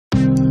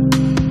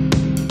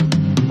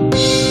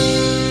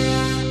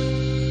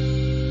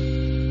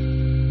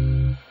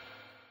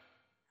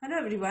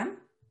everyone.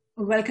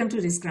 Welcome to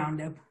Risk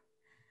Roundup.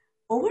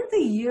 Over the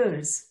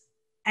years,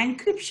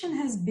 encryption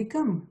has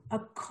become a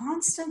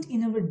constant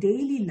in our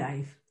daily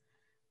life.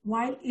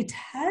 While it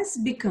has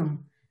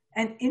become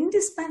an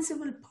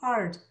indispensable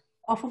part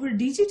of our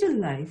digital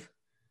life,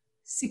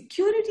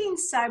 security in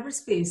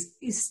cyberspace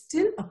is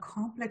still a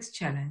complex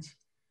challenge.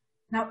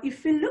 Now,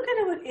 if we look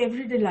at our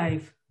everyday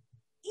life,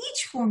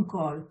 each phone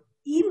call,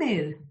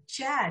 email,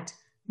 chat,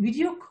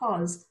 video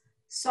calls,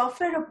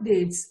 software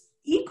updates,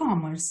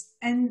 e-commerce,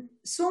 and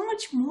so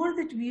much more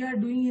that we are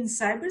doing in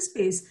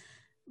cyberspace,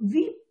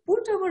 we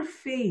put our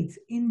faith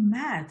in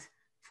math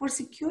for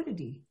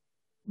security.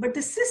 But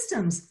the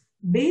systems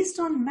based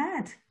on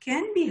math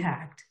can be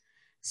hacked.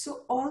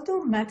 So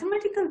although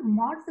mathematical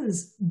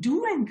models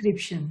do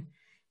encryption,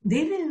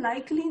 they will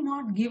likely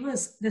not give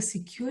us the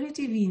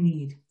security we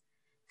need.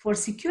 For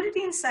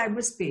security in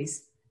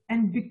cyberspace,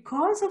 and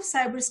because of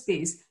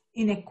cyberspace,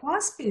 in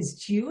aquaspace,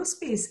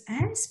 geospace,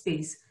 and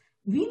space,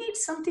 we need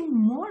something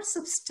more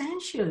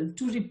substantial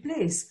to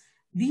replace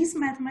these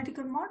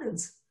mathematical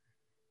models.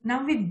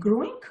 Now, with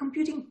growing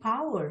computing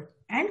power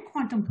and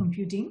quantum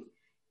computing,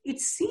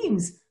 it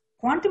seems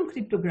quantum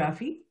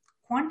cryptography,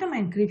 quantum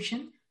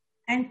encryption,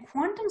 and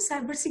quantum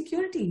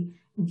cybersecurity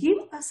give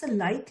us a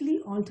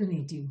likely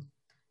alternative.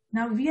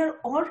 Now, we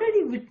are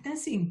already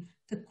witnessing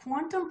the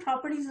quantum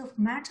properties of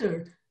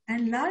matter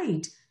and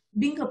light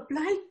being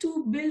applied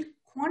to build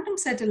quantum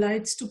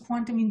satellites to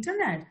quantum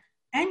internet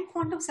and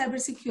quantum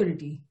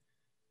cybersecurity.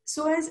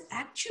 So as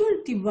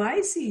actual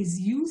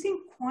devices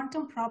using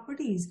quantum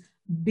properties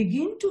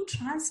begin to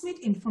transmit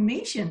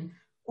information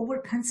over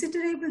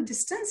considerable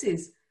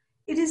distances,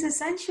 it is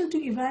essential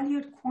to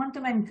evaluate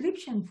quantum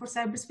encryption for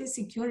cyberspace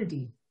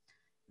security.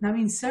 Now,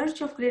 in search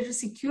of greater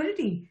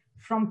security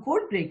from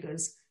code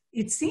breakers,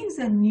 it seems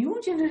a new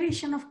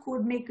generation of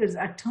code makers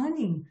are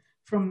turning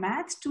from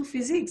math to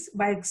physics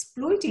by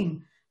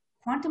exploiting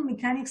quantum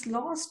mechanics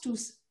laws to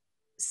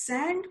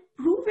send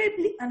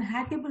provably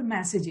unhackable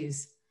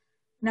messages.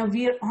 Now,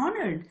 we are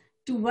honored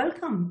to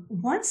welcome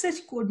one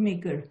such code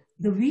maker,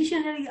 the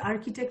visionary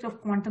architect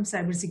of quantum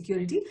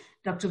cybersecurity,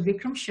 Dr.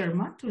 Vikram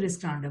Sharma, to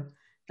Risk Roundup.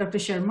 Dr.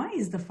 Sharma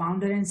is the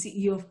founder and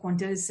CEO of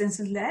Quantum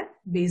Lab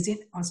based in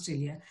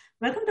Australia.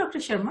 Welcome, Dr.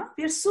 Sharma.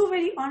 We are so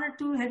very honored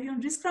to have you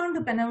on Risk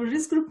Roundup and our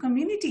Risk Group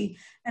community.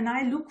 And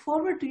I look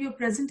forward to your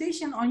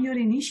presentation on your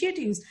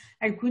initiatives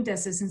at Quantum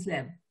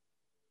Lab.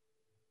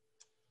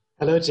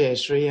 Hello,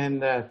 Jayashree,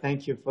 and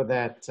thank you for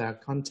that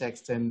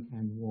context and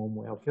warm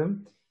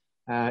welcome.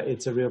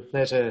 It's a real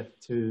pleasure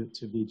to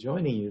be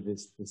joining you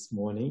this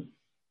morning,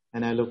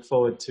 and I look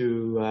forward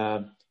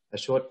to a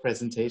short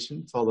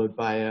presentation followed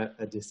by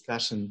a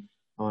discussion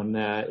on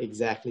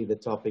exactly the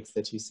topics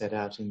that you set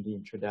out in the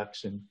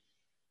introduction.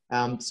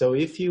 So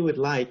if you would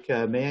like,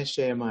 may I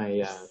share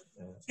my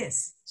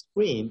yes.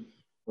 screen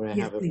where I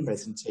have a please.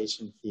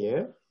 presentation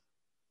here.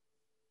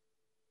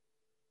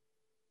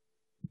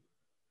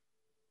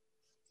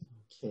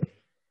 Okay.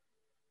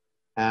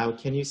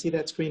 Can you see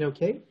that screen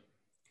okay?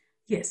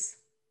 Yes.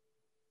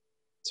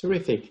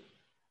 Terrific.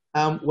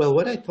 Well,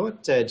 what I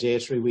thought,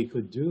 Jayashree, we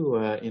could do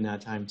in our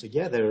time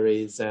together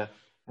is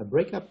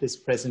break up this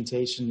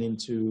presentation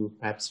into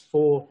perhaps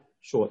 4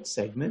 short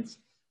segments.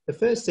 The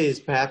first is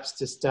perhaps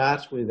to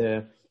start with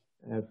a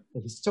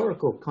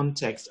historical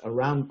context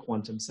around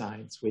quantum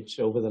science, which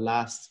over the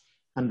last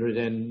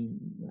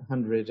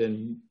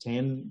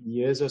 110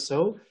 years or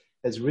so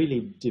has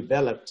really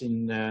developed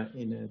in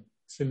a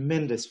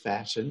tremendous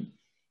fashion.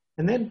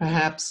 And then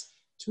perhaps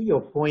to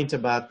your point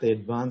about the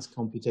advanced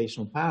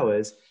computational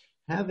powers,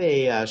 have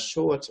a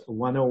short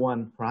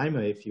 101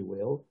 primer, if you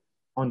will,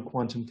 on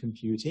quantum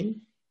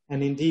computing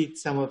and indeed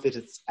some of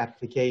its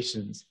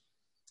applications.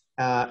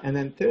 And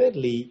then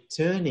thirdly,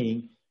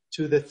 turning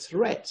to the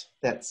threat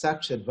that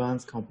such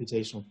advanced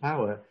computational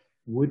power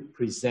would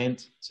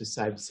present to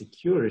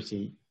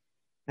cybersecurity.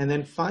 And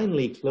then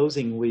finally,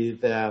 closing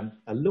with a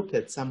look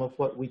at some of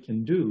what we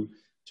can do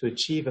to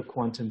achieve a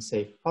quantum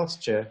safe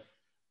posture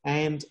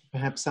and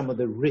perhaps some of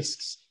the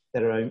risks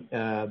that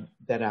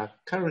are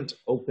current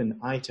open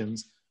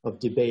items of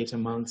debate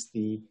amongst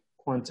the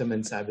quantum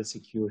and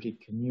cybersecurity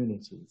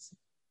communities.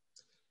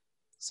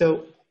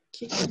 So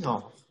kicking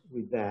off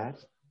with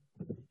that,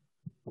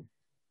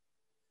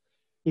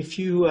 if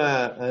you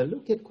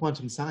look at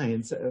quantum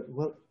science,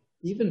 well,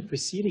 even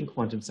preceding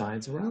quantum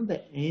science, around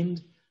the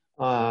end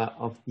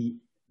of the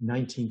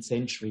 19th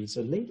century,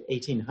 so late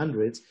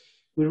 1800s,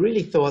 we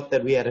really thought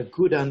that we had a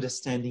good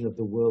understanding of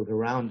the world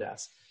around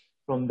us,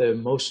 from the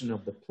motion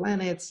of the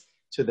planets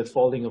to the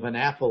falling of an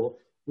apple,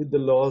 with the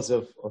laws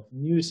of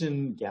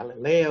Newton,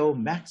 Galileo,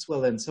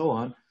 Maxwell, and so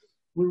on.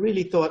 We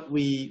really thought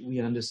we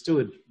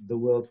understood the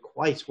world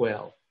quite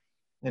well.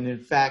 And in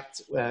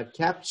fact,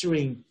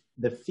 capturing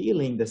the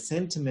feeling, the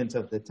sentiment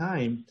of the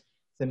time,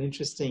 it's an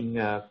interesting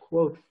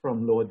quote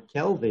from Lord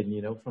Kelvin,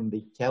 you know, from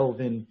the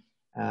Kelvin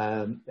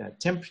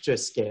temperature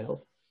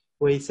scale,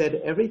 where he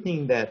said,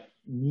 everything that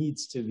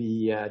needs to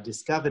be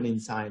discovered in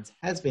science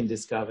has been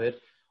discovered.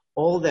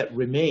 All that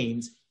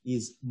remains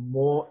is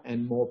more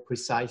and more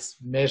precise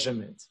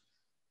measurement.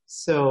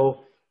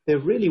 So there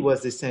really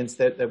was this sense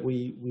that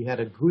we had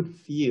a good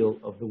feel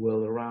of the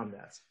world around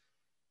us.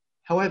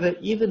 However,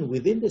 even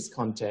within this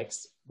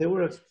context, there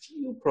were a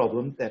few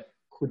problems that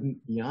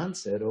couldn't be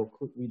answered or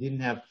we didn't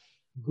have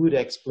good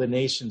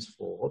explanations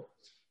for.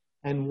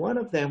 And one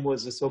of them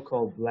was the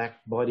so-called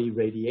black body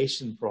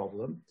radiation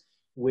problem,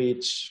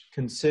 which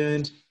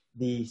concerned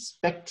the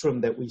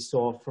spectrum that we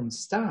saw from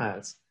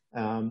stars.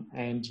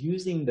 And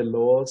using the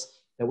laws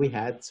that we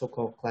had,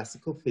 so-called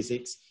classical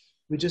physics,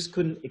 we just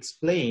couldn't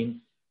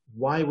explain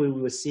why we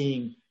were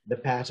seeing the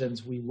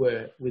patterns we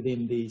were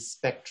within the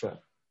spectra.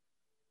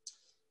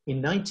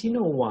 In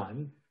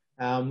 1901,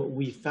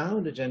 we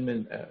found a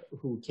gentleman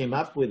who came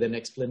up with an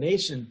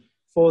explanation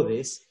for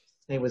this.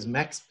 His name was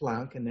Max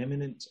Planck, an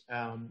eminent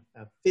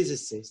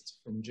physicist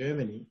from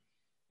Germany.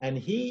 And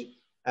he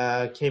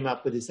came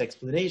up with this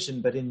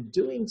explanation, but in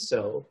doing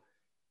so,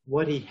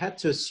 what he had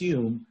to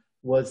assume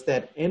was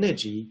that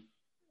energy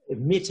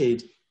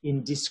emitted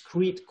in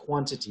discrete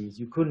quantities.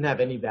 You couldn't have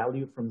any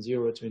value from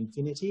 0 to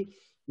infinity.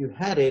 You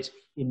had it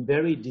in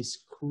very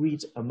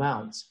discrete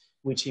amounts,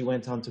 which he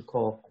went on to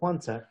call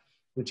quanta,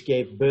 which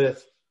gave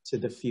birth to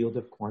the field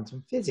of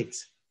quantum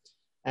physics.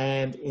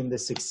 And in the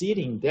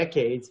succeeding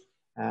decades,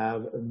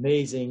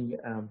 amazing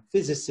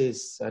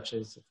physicists such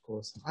as, of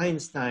course,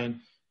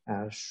 Einstein,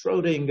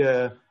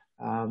 Schrödinger,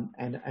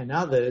 and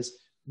others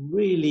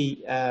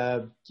really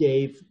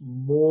gave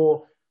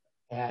more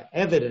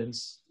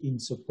evidence in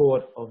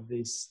support of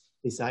this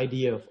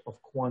idea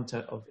of quanta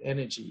of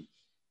energy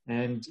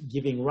and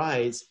giving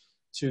rise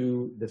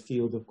to the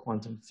field of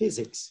quantum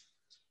physics.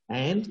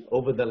 And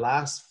over the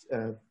last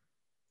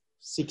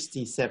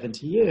 60,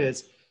 70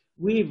 years,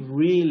 we've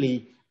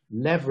really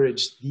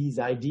leveraged these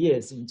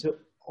ideas into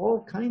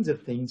all kinds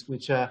of things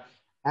which are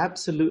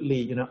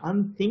absolutely,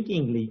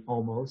 unthinkingly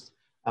almost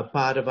a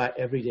part of our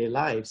everyday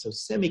lives. So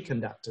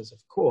semiconductors,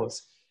 of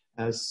course,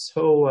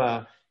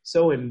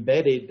 so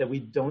embedded that we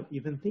don't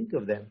even think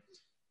of them.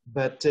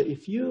 But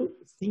if you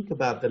think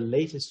about the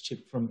latest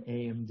chip from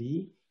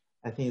AMD,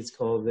 I think it's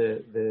called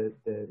the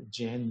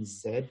Gen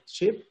Z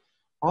chip.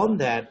 On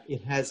that,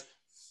 it has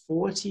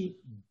 40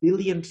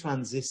 billion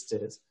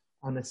transistors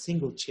on a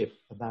single chip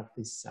about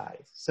this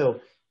size. So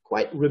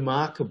quite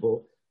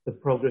remarkable, the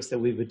progress that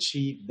we've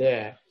achieved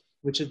there,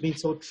 which has been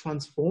so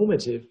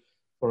transformative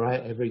for our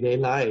everyday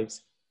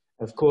lives.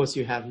 Of course,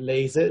 you have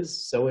lasers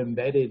so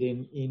embedded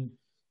in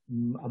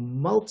a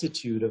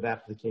multitude of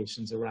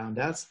applications around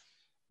us.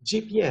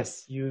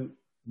 GPS, you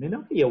may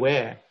not be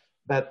aware,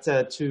 but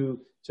to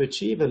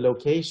achieve a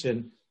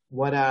location,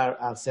 what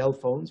our cell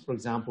phones, for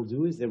example,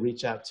 do is they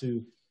reach out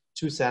to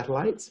 2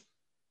 satellites,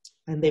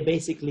 and they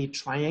basically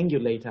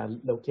triangulate our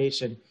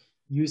location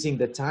using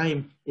the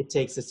time it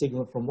takes a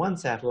signal from one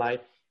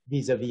satellite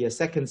vis-a-vis a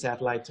second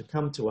satellite to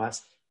come to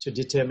us to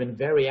determine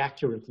very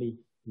accurately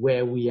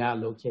where we are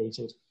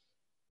located.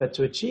 But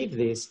to achieve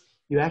this,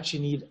 you actually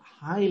need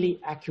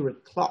highly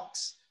accurate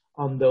clocks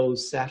on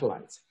those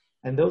satellites.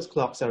 And those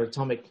clocks are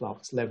atomic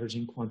clocks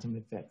leveraging quantum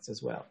effects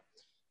as well.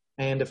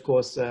 And of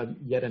course,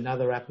 yet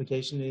another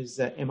application is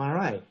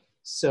MRI,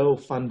 so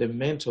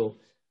fundamental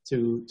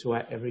to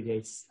our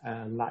everyday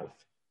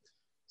life.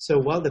 So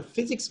while the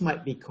physics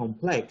might be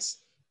complex,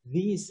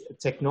 these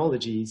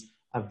technologies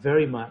are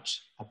very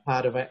much a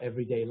part of our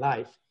everyday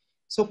life,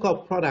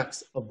 so-called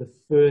products of the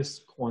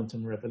first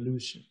quantum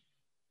revolution.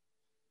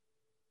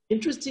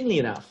 Interestingly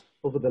enough,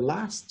 over the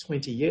last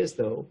 20 years,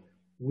 though,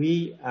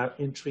 we are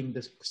entering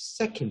the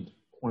second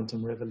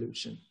quantum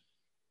revolution.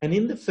 And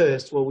in the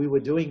first, what we were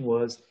doing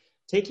was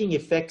taking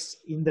effects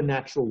in the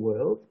natural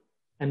world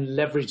and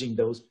leveraging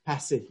those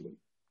passively.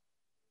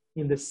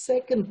 In the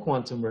second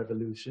quantum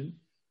revolution,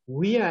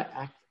 we are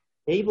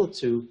able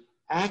to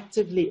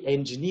actively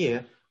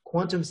engineer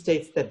quantum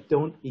states that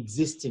don't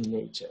exist in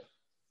nature.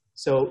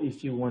 So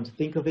if you want to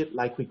think of it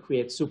like we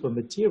create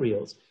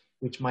supermaterials,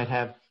 which might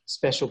have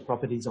special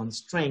properties on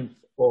strength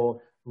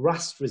or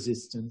rust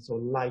resistance or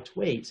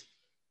lightweight,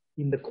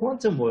 in the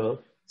quantum world,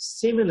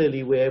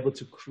 similarly, we're able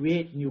to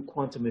create new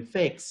quantum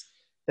effects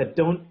that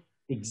don't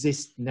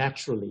exist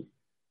naturally.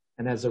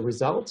 And as a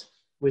result,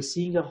 we're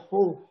seeing a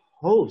whole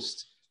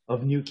host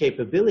of new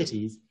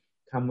capabilities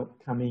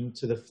coming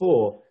to the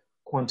fore.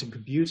 Quantum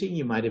computing,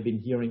 you might have been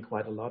hearing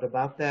quite a lot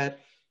about that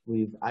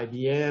with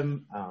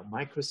IBM,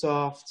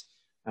 Microsoft,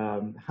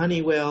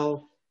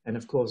 Honeywell, and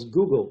of course,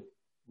 Google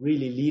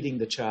really leading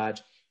the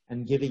charge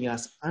and giving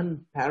us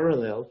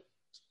unparalleled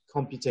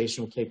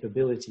computational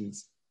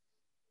capabilities.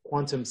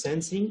 Quantum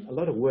sensing, a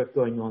lot of work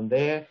going on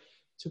there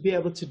to be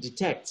able to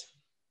detect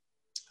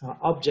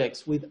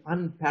objects with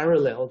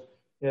unparalleled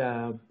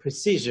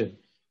precision.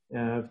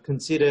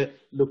 Consider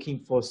looking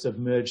for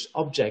submerged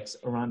objects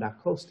around our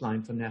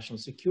coastline for national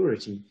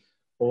security,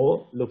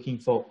 or looking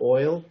for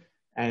oil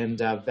and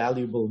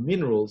valuable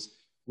minerals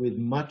with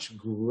much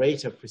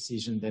greater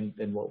precision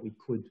than what we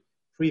could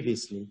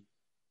previously.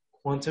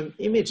 Quantum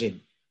imaging,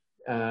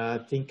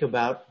 think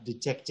about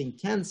detecting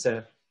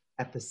cancer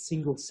at the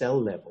single cell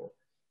level,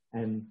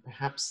 and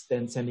perhaps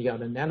then sending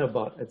out a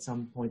nanobot at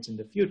some point in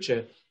the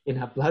future in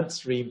our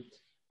bloodstream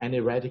and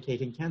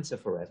eradicating cancer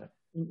forever.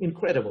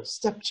 incredible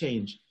step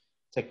change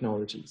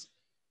technologies.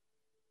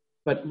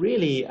 But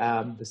really,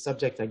 the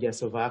subject, I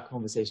guess, of our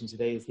conversation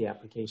today is the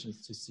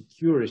applications to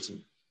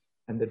security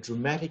and the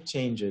dramatic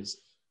changes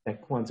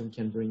that quantum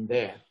can bring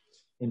there.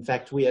 In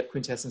fact, we at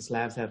Quintessence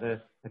Labs have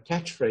a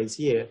catchphrase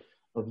here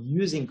of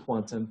using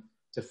quantum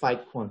to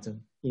fight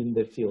quantum in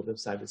the field of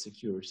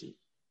cybersecurity.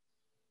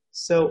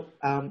 So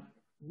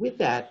with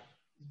that,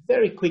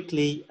 very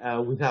quickly,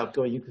 without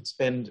going, you could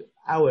spend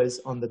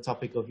hours on the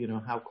topic of,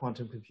 how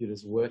quantum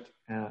computers work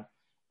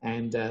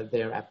and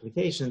their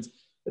applications,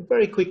 but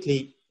very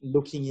quickly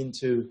looking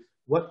into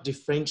what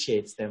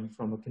differentiates them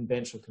from a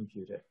conventional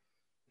computer.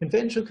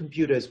 Conventional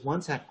computers,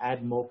 once I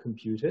add more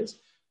computers,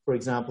 for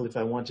example, if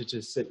I wanted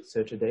to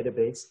search a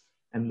database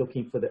and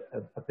looking for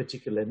a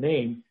particular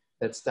name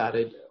that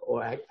started,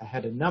 or I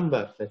had a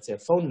number, let's say a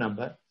phone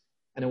number,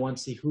 and I want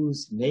to see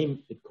whose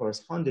name it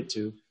corresponded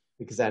to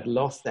because I'd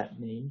lost that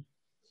name.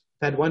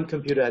 If I had one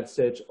computer, I'd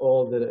search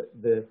all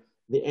the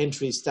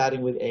entries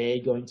starting with A,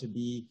 going to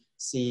B,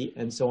 C,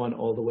 and so on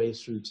all the way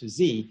through to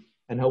Z.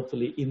 And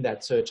hopefully in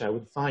that search, I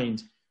would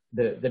find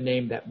the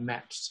name that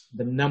matched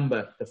the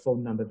number, the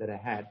phone number that I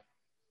had.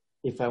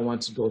 If I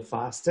want to go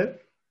faster,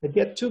 I'd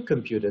get two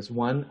computers.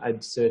 One,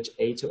 I'd search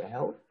A to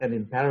L, and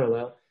in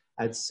parallel,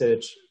 I'd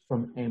search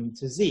from M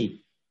to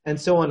Z, and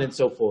so on and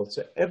so forth.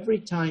 So every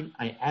time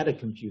I add a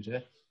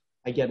computer,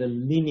 I get a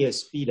linear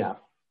speed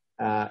up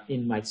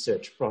in my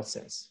search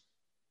process.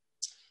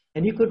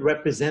 And you could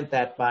represent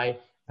that by,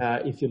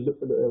 if you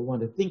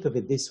want to think of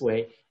it this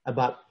way,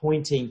 about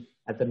pointing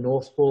at the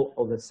North Pole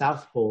or the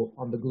South Pole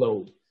on the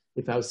globe,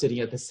 if I was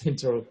sitting at the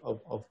center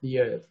of the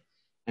Earth.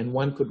 And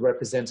one could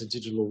represent a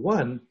digital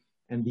 1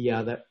 and the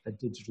other a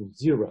digital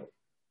 0.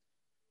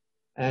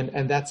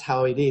 And that's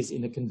how it is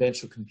in a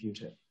conventional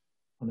computer.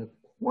 On a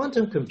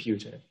quantum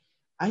computer,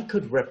 I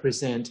could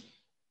represent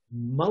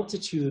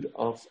multitude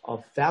of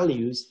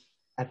values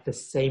at the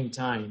same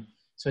time.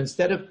 So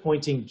instead of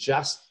pointing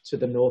just to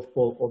the North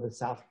Pole or the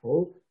South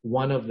Pole,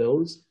 one of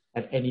those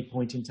at any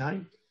point in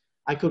time,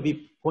 I could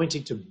be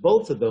pointing to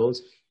both of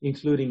those,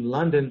 including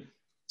London,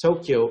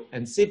 Tokyo,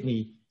 and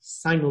Sydney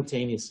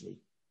simultaneously.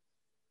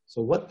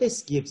 So what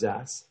this gives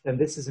us, and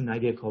this is an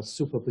idea called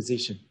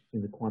superposition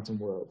in the quantum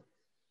world.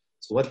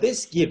 So what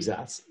this gives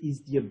us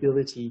is the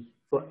ability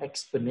for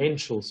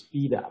exponential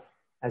speed up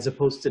as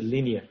opposed to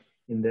linear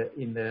in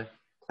the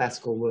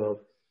classical world.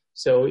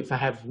 So if I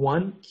have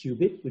one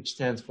qubit, which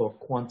stands for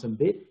quantum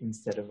bit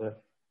instead of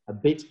a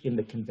bit in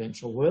the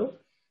conventional world,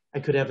 I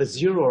could have a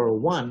 0 or a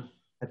 1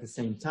 at the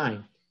same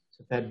time.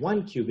 So if I had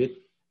one qubit,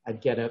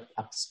 I'd get a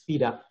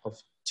speed up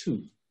of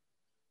 2.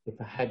 If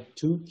I had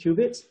two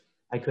qubits,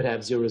 I could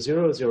have 0,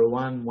 0, 0,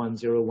 1, 1,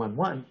 0, 1,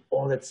 1,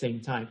 all at the same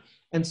time,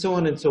 and so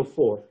on and so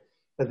forth.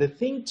 But the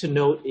thing to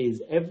note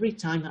is every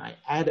time I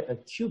add a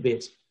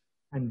qubit,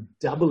 I'm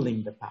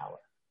doubling the power.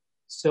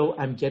 So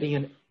I'm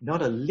getting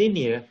not a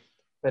linear,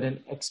 but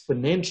an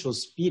exponential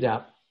speed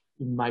up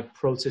in my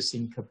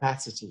processing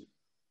capacity.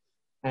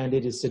 And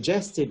it is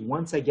suggested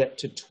once I get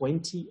to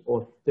 20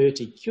 or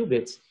 30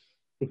 qubits,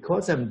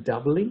 because I'm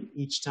doubling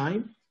each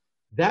time,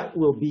 that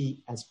will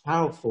be as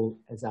powerful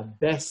as our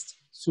best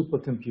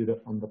supercomputer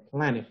on the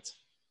planet.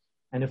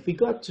 And if we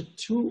got to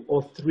 200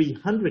 or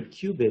 300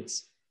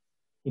 qubits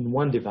in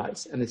one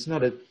device, and it's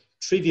not a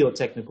trivial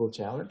technical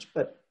challenge,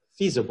 but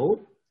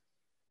feasible,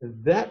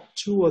 that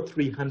 200 or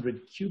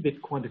 300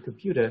 qubit quantum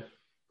computer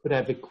could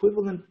have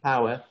equivalent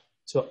power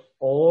to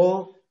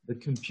all the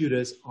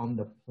computers on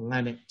the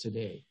planet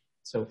today.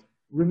 So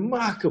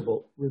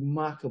remarkable,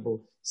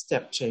 remarkable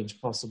step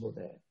change possible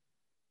there.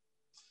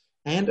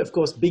 And of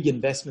course, big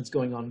investments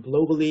going on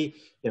globally.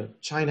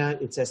 China,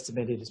 it's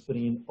estimated, is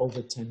putting in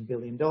over $10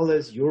 billion.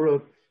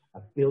 Europe,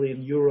 €1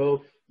 billion.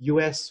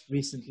 US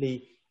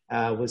recently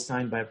was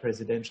signed by a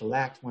presidential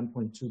act,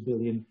 $1.2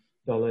 billion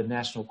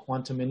national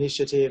quantum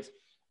initiative,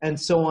 and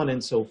so on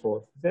and so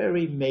forth.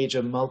 Very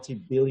major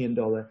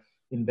multi-billion-dollar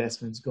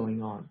investments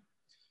going on.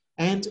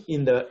 And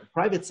in the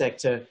private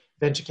sector,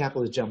 venture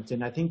capital has jumped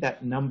in. I think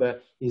that number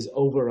is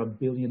over $1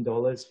 billion,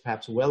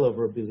 perhaps well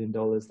over $1 billion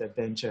that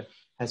venture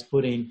has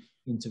put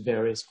into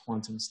various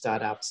quantum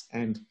startups,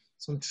 and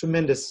some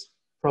tremendous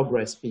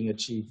progress being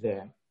achieved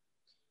there.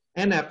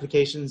 And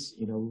applications,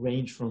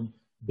 range from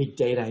big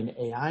data and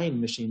AI and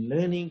machine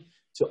learning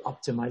to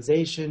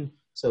optimization.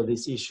 So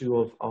this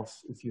issue of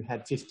if you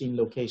had 15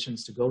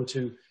 locations to go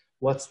to,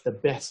 what's the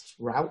best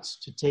routes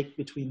to take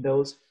between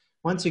those?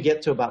 Once you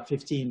get to about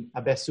 15,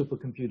 our best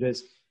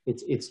supercomputers,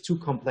 it's too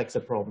complex a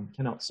problem,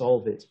 cannot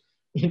solve it.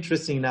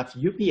 Interesting enough,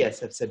 UPS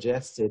have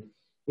suggested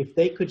if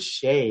they could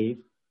shave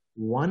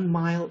 1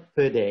 mile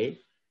per day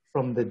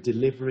from the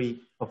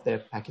delivery of their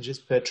packages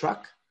per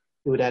truck,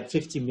 it would add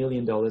 $50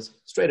 million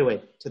straight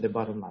away to their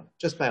bottom line,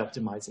 just by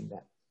optimizing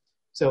that.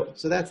 So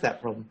that's that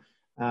problem.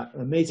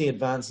 Amazing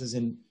advances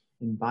in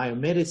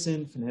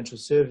biomedicine, financial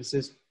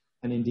services,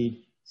 and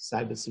indeed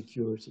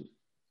cybersecurity.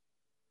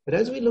 But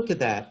as we look at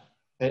that,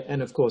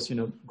 and of course,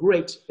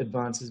 great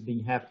advances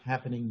being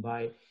happening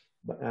by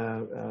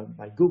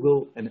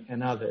Google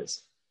and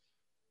others.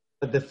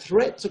 But the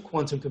threat to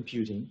quantum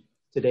computing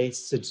today,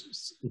 it's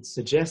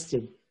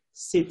suggested,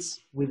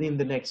 sits within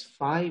the next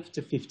 5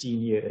 to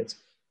 15 years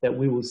that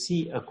we will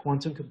see a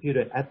quantum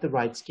computer at the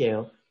right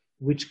scale,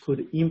 which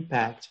could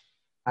impact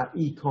our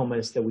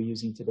e-commerce that we're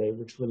using today,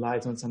 which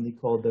relies on something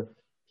called the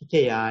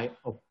PKI,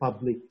 or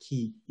public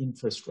key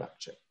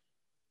infrastructure.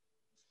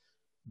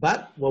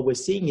 But what we're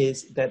seeing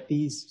is that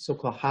these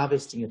so-called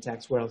harvesting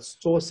attacks, where I'll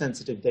store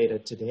sensitive data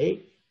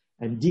today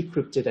and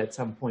decrypt it at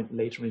some point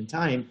later in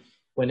time,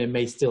 when it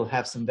may still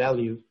have some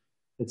value,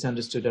 it's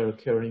understood are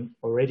occurring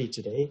already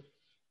today.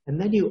 And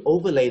then you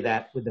overlay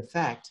that with the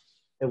fact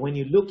that when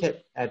you look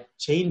at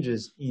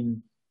changes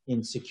in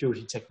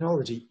security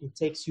technology, it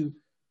takes you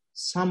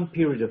some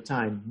period of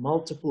time,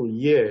 multiple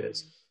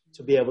years,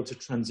 to be able to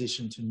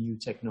transition to new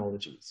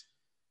technologies.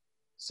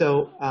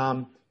 So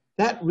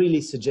that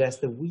really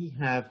suggests that we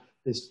have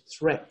this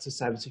threat to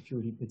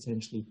cybersecurity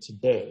potentially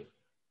today.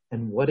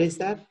 And what is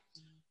that?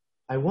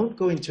 I won't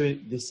go into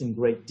this in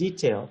great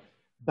detail,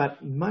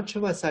 but much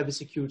of our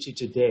cybersecurity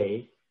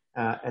today,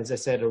 as I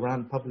said,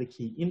 around public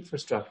key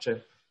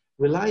infrastructure,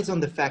 relies on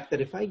the fact that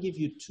if I give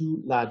you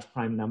two large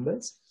prime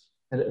numbers,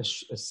 and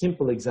a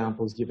simple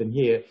example is given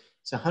here,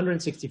 it's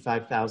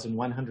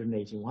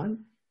 165,181,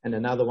 and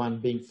another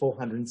one being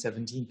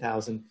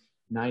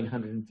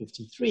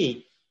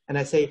 417,953. And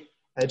I say,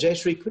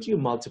 Jayashree, could you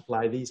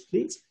multiply these,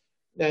 please?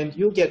 And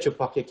you'll get your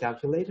pocket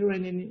calculator,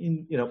 and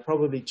in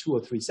probably 2 or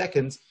 3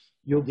 seconds,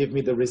 you'll give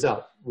me the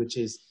result, which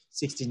is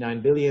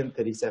 69 billion,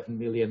 37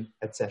 million,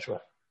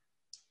 etc.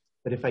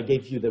 But if I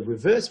gave you the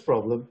reverse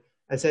problem,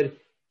 I said,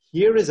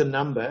 here is a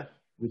number,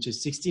 which is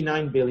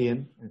 69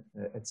 billion,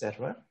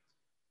 etc.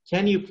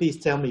 Can you please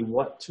tell me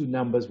what two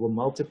numbers were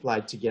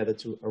multiplied together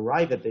to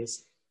arrive at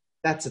this?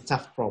 That's a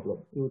tough problem.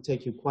 It will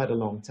take you quite a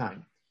long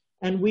time.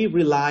 And we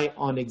rely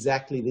on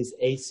exactly this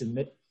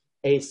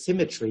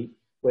asymmetry,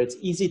 where it's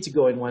easy to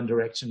go in one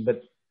direction,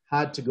 but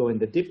hard to go in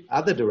the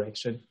other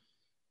direction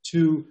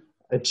to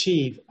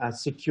achieve a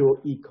secure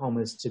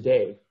e-commerce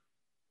today.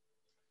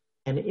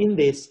 And in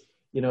this,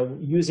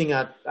 using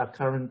our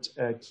current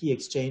key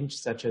exchange,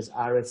 such as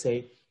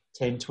RSA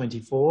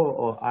 1024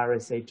 or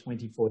RSA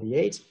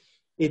 2048,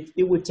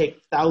 it would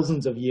take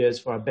thousands of years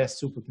for our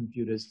best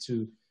supercomputers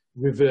to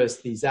reverse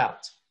these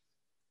out.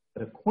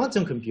 But a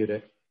quantum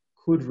computer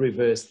could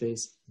reverse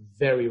this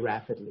very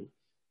rapidly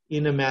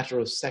in a matter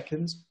of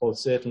seconds or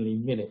certainly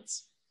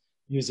minutes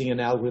using an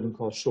algorithm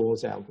called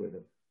Shor's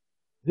algorithm.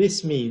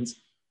 This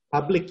means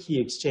public key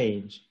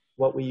exchange,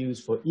 what we use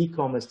for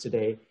e-commerce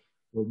today,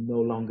 will no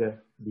longer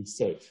be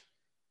safe.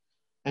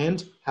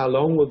 And how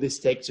long will this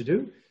take to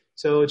do?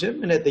 So a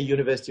gentleman at the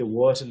University of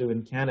Waterloo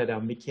in Canada,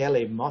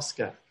 Michele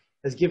Mosca,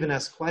 has given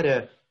us quite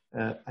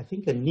I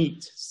think a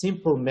neat,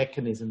 simple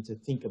mechanism to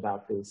think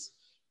about this.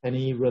 And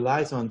he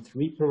relies on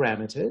 3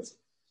 parameters.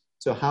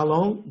 So how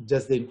long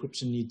does the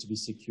encryption need to be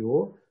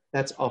secure?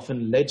 That's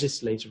often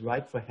legislated,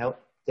 right, for health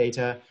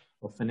data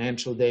or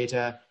financial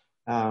data,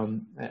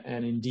 and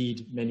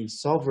indeed many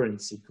sovereign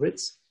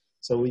secrets.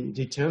 So we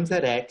determine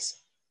that X.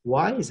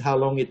 Y is how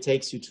long it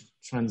takes you to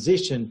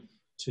transition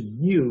to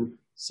new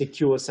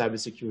secure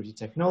cybersecurity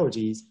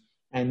technologies.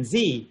 And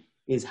Z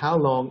is how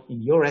long,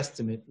 in your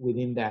estimate,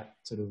 within that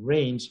sort of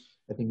range,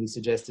 I think we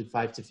suggested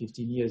 5 to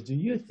 15 years, do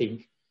you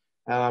think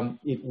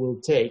it will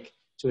take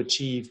to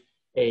achieve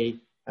a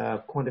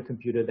quantum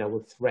computer that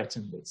will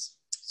threaten this?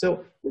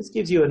 So this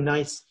gives you a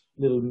nice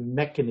little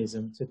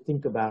mechanism to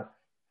think about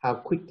how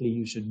quickly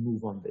you should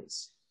move on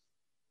this.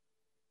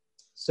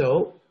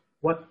 So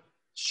what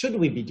should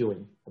we be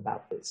doing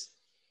about this?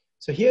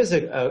 So here's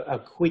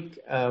a quick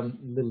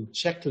little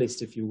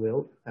checklist, if you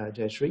will,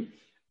 Jayashree,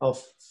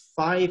 of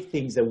 5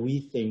 things that we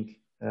think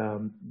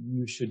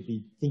you should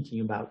be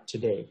thinking about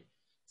today.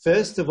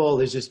 First of all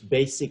is just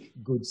basic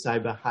good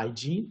cyber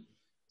hygiene.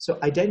 So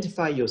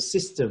identify your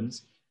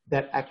systems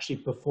that actually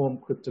perform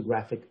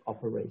cryptographic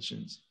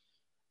operations.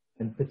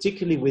 And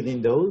particularly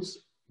within those,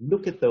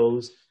 look at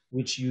those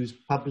which use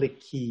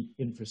public key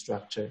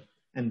infrastructure,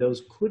 and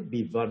those could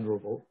be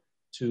vulnerable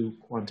to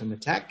quantum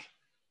attack.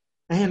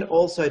 And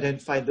also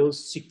identify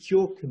those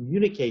secure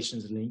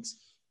communications links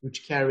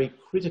which carry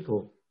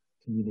critical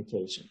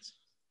communications.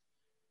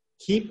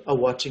 Keep a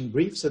watching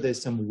brief. So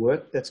there's some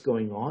work that's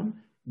going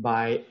on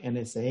by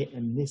NSA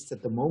and NIST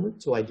at the moment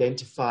to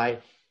identify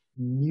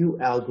new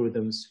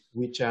algorithms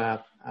which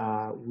are,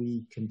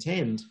 we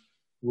contend,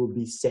 will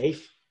be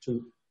safe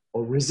to,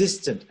 or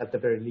resistant at the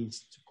very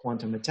least, to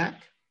quantum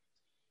attack.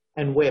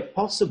 And where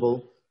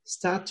possible,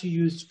 start to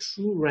use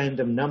true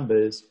random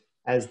numbers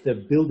as the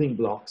building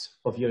blocks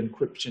of your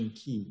encryption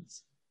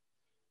keys.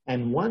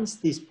 And once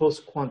these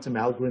post-quantum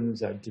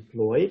algorithms are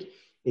deployed,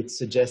 it's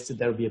suggested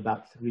that'll be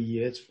about 3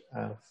 years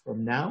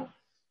from now.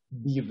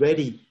 Be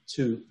ready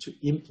to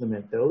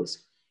implement those.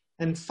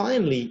 And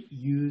finally,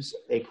 use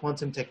a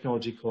quantum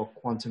technology called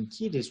quantum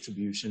key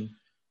distribution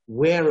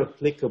where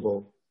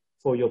applicable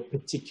for your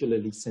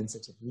particularly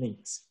sensitive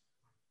links.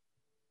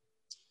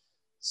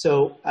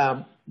 So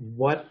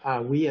what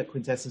are we at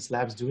Quintessence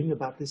Labs doing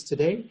about this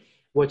today?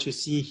 What you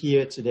see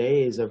here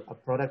today is a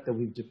product that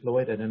we've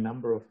deployed at a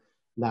number of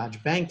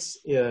large banks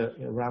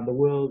around the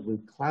world,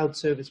 with cloud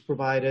service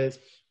providers,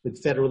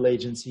 with federal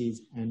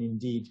agencies, and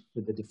indeed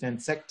with the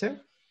defense sector.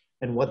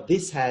 And what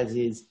this has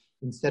is,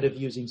 instead of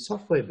using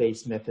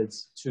software-based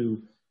methods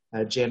to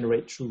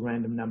generate true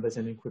random numbers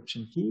and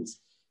encryption keys,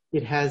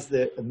 it has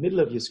the middle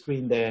of your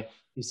screen there.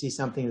 You see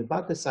something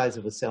about the size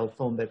of a cell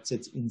phone that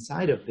sits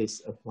inside of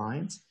this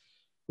appliance.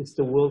 It's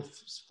the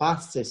world's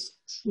fastest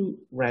true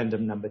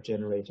random number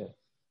generator.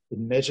 It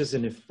measures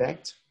an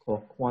effect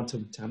called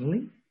quantum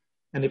tunneling,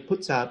 and it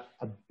puts out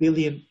 1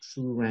 billion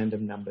true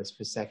random numbers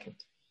per second,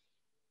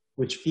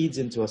 which feeds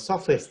into a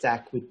software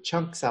stack which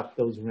chunks up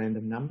those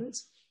random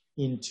numbers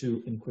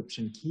into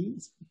encryption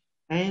keys.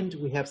 And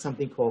we have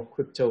something called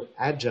crypto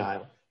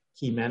agile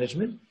key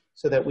management,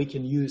 so that we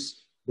can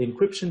use the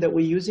encryption that we're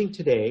using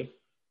today,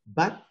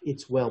 but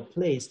it's well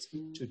placed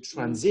to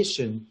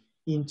transition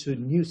into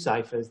new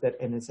ciphers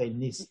that NSA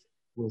NIST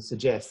will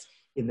suggest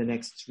in the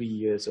next 3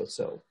 years or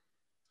so.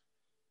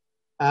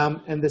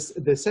 And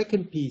the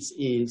second piece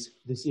is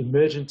this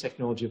emergent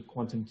technology of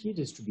quantum key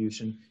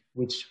distribution,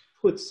 which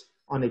puts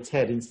on its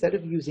head, instead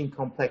of using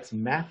complex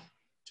math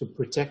to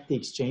protect the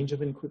exchange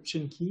of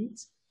encryption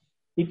keys,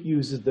 it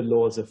uses the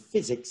laws of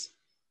physics.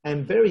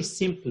 And very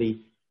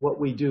simply, what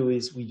we do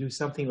is we do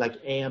something like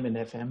AM and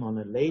FM on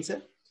a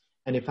laser.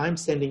 And if I'm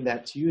sending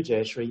that to you,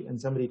 Jayashree, and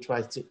somebody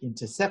tries to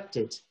intercept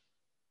it,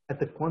 at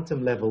the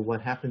quantum level,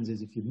 what happens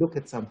is if you look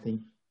at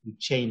something, you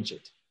change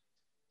it.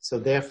 So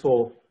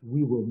therefore,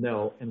 we will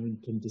know and we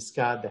can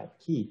discard that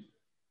key.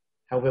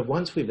 However,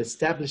 once we've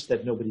established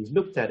that nobody's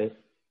looked at it,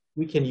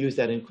 we can use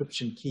that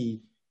encryption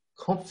key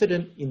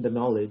confident in the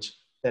knowledge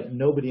that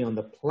nobody on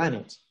the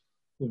planet,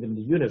 even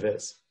the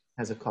universe,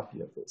 has a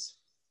copy of this.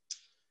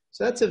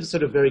 So that's a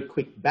sort of very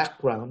quick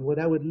background. What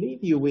I would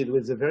leave you with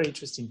was a very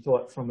interesting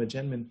thought from a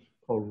gentleman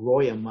called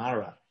Roy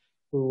Amara,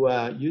 who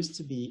used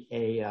to be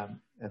a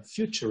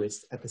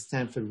futurist at the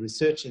Stanford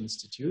Research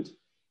Institute.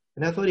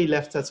 And I thought he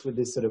left us with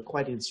this sort of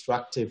quite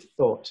instructive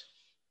thought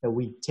that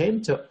we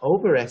tend to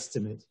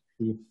overestimate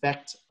the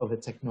effect of a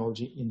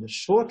technology in the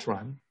short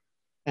run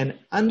and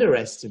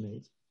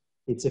underestimate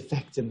its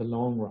effect in the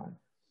long run.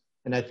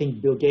 And I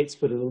think Bill Gates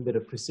put a little bit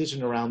of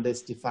precision around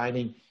this,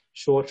 defining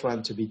short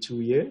run to be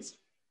 2 years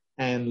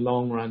and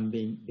long run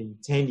being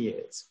 10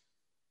 years.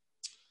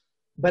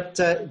 But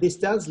this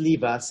does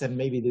leave us, and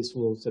maybe this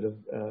will sort of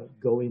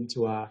go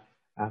into our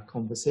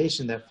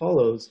conversation that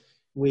follows,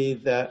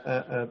 with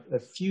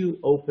a few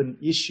open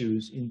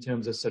issues in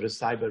terms of sort of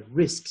cyber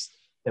risks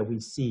that we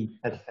see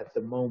at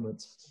the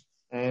moment.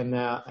 And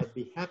I'd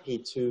be happy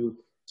to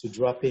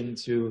drop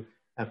into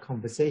a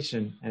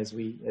conversation as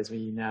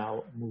we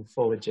now move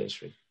forward,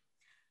 Jayashree.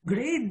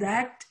 Great.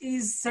 That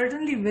is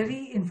certainly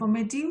very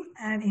informative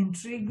and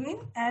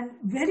intriguing, and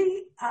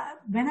very,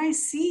 when I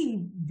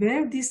see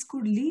where this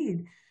could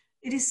lead,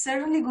 it is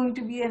certainly going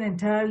to be an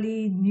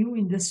entirely new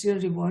industrial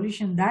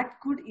revolution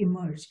that could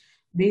emerge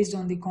based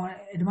on the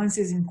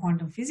advances in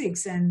quantum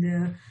physics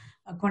and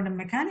quantum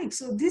mechanics.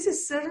 So this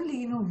is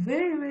certainly,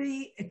 very,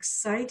 very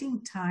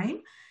exciting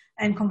time.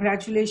 And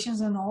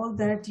congratulations on all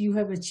that you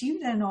have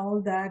achieved and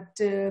all that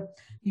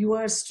you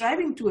are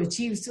striving to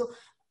achieve. So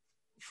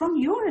from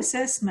your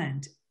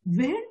assessment,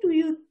 where do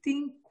you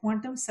think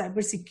quantum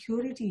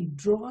cybersecurity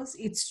draws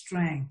its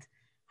strength?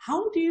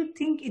 How do you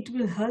think it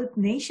will help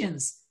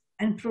nations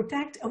and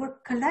protect our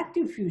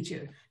collective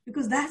future?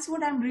 Because that's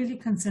what I'm really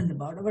concerned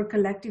about, our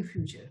collective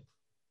future.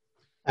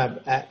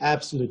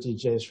 Absolutely,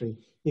 Jayashree.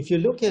 If you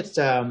look at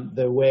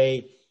the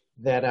way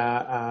that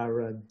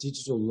our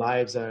digital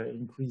lives are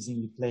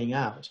increasingly playing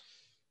out,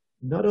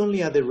 not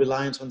only are they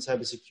reliant on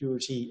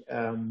cybersecurity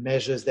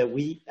measures that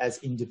we as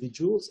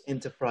individuals,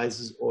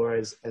 enterprises, or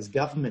as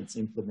governments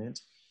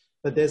implement,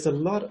 but there's a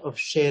lot of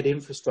shared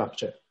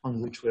infrastructure on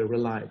which we're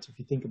reliant. If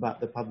you think about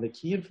the public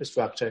key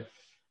infrastructure,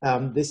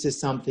 this is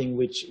something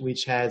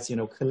which has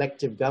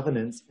collective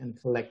governance and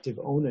collective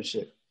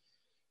ownership.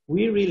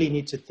 We really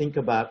need to think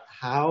about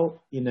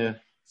how, in a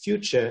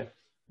future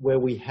where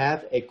we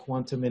have a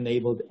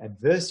quantum-enabled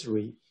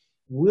adversary,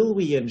 will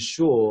we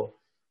ensure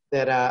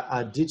that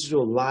our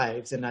digital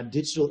lives and our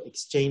digital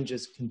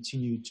exchanges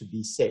continue to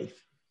be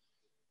safe?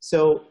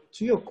 So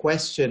to your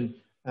question,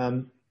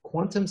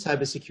 quantum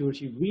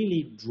cybersecurity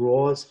really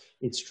draws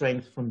its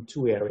strength from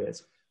two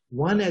areas.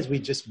 One, as we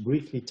just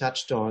briefly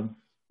touched on,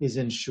 is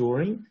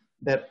ensuring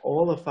that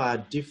all of our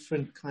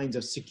different kinds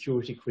of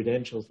security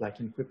credentials like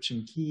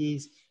encryption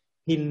keys,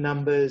 PIN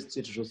numbers,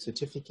 digital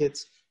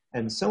certificates,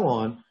 and so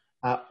on,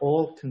 are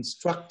all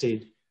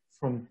constructed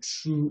from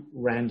true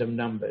random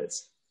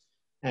numbers.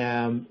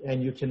 And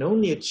you can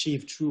only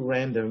achieve true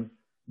random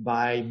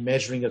by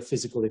measuring a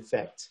physical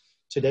effect.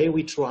 Today,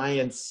 we try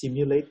and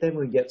simulate them.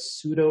 We get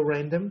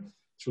pseudo-random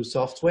through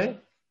software,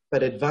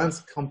 but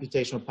advanced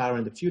computational power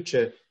in the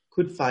future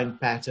could find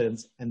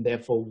patterns and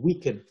therefore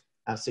weaken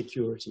our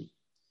security.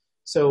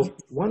 So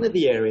one of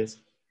the areas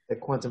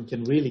that quantum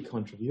can really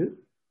contribute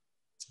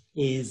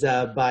is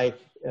by,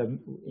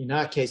 in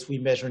our case, we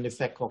measure an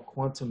effect called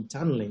quantum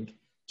tunneling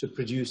to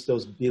produce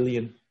those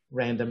billion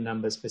random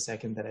numbers per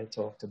second that I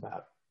talked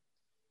about.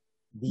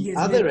 The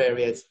other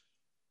areas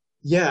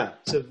Yeah,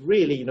 so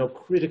really,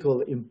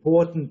 critical,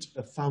 important,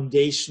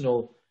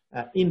 foundational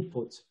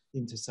input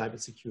into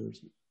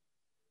cybersecurity.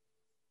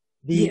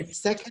 The Yes.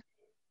 second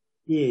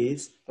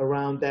is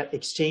around that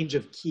exchange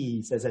of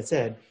keys. As I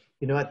said,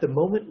 at the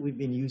moment we've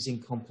been using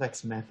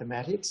complex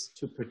mathematics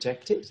to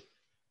protect it,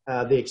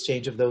 the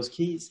exchange of those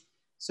keys.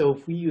 So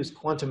if we use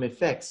quantum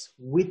effects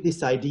with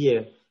this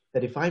idea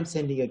that if I'm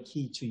sending a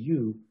key to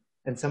you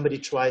and somebody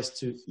tries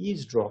to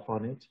eavesdrop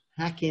on it,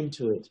 hack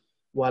into it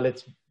while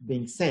it's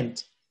being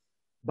sent,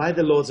 by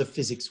the laws of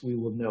physics, we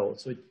will know.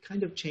 So it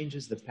kind of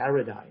changes the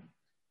paradigm.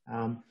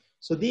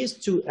 So these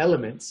two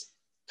elements,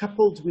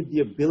 coupled with the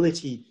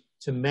ability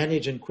to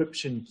manage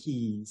encryption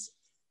keys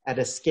at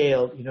a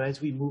scale,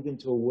 as we move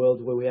into a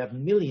world where we have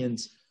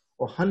millions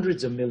or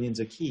hundreds of millions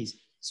of keys,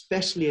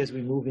 especially as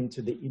we move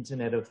into the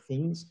Internet of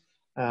Things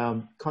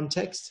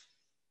context,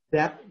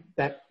 that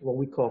what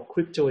we call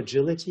crypto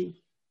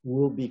agility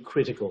will be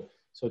critical.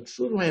 So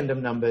true random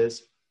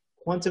numbers,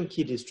 quantum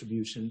key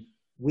distribution,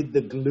 with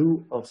the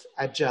glue of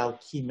agile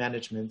key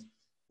management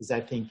is, I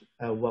think,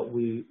 what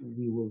we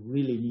will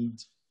really need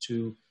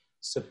to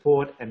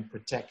support and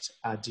protect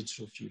our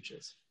digital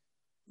futures.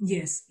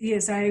 Yes,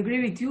 yes, I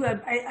agree with you.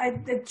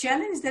 The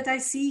challenge that I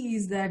see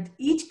is that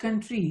each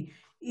country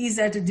is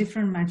at a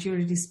different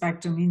maturity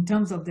spectrum in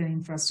terms of their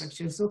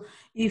infrastructure. So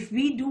if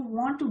we do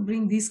want to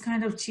bring this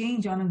kind of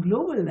change on a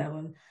global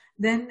level,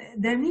 then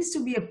there needs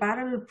to be a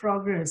parallel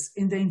progress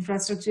in the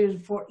infrastructure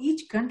for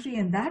each country.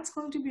 And that's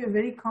going to be a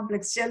very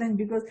complex challenge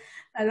because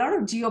a lot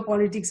of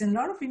geopolitics and a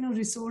lot of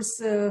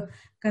resource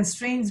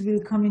constraints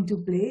will come into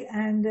play.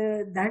 And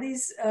that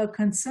is a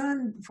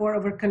concern for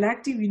our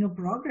collective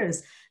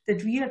progress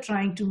that we are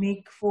trying to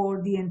make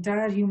for the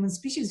entire human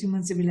species,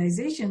 human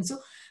civilization. So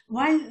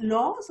while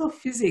laws of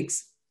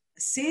physics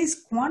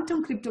says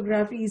quantum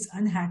cryptography is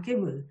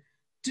unhackable,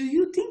 do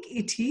you think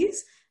it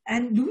is?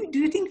 And do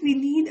you think we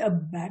need a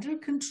better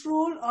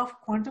control of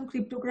quantum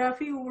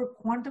cryptography over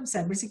quantum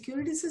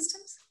cybersecurity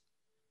systems?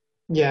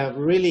 Yeah,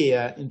 really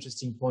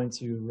interesting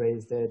points you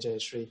raised there,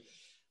 Jayashree.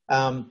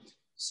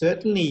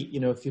 Certainly,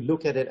 if you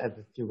look at it at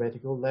the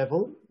theoretical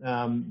level,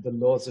 the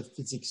laws of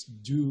physics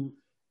do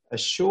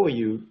assure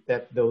you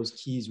that those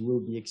keys will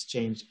be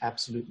exchanged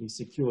absolutely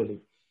securely.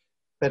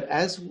 But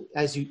as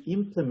you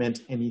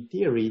implement any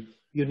theory,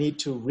 you need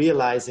to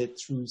realize it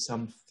through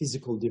some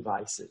physical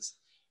devices.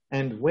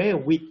 And where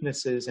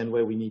weaknesses and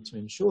where we need to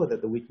ensure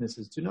that the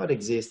weaknesses do not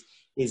exist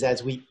is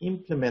as we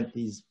implement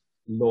these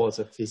laws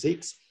of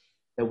physics,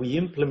 that we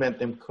implement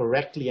them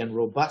correctly and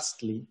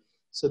robustly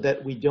so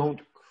that we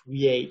don't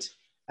create,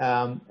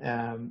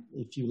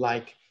 if you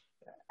like,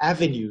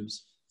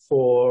 avenues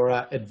for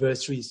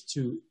adversaries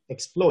to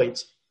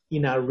exploit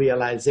in our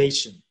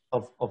realization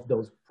of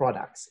those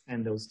products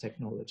and those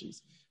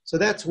technologies. So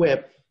that's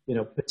where,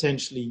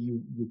 potentially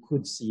you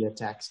could see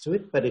attacks to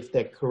it, but if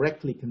they're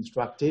correctly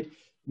constructed,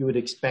 you would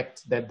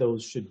expect that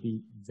those should be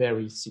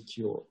very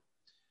secure.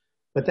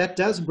 But that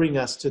does bring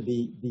us to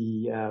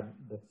the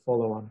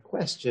follow-on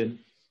question,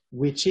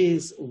 which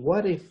is,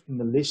 what if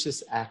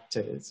malicious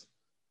actors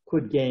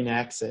could gain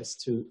access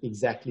to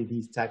exactly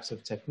these types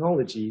of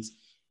technologies?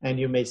 And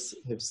you may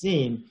have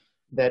seen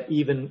that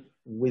even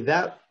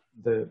without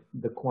the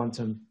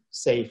quantum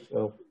safe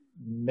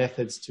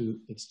methods to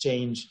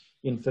exchange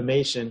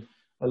information,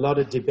 a lot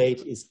of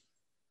debate is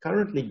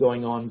currently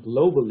going on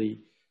globally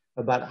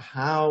about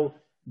how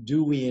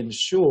do we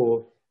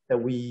ensure that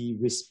we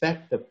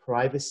respect the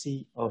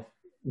privacy of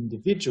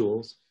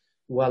individuals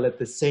while at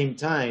the same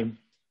time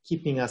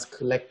keeping us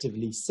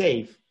collectively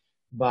safe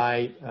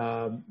by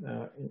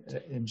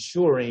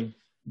ensuring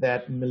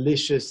that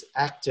malicious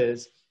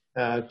actors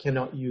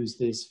cannot use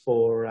this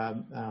for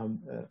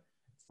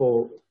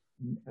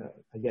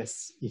I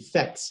guess,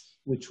 effects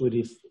which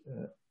would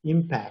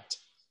impact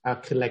our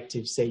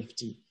collective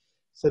safety.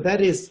 So that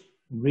is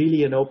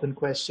really an open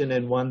question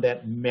and one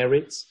that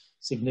merits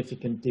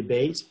significant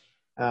debate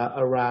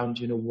around,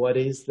 what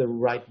is the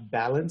right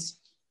balance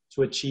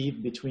to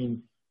achieve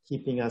between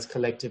keeping us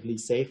collectively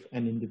safe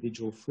and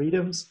individual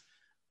freedoms,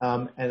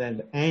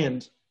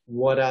 and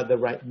what are the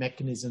right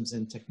mechanisms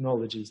and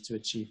technologies to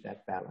achieve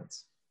that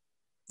balance.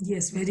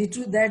 Yes, very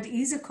true. That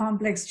is a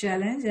complex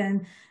challenge,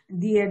 and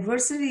the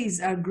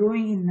adversaries are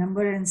growing in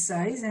number and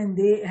size, and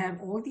they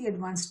have all the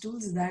advanced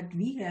tools that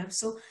we have.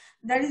 So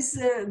that is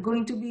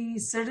going to be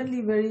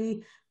certainly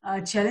very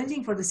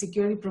challenging for the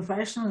security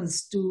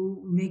professionals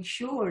to make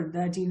sure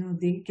that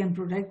they can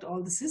protect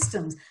all the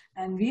systems.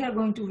 And we are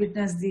going to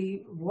witness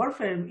the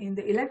warfare in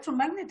the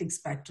electromagnetic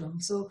spectrum.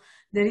 So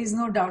there is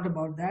no doubt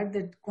about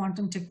that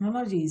quantum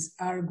technologies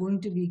are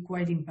going to be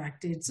quite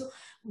impacted. So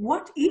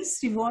what is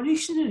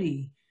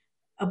revolutionary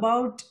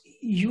about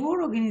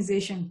your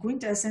organization,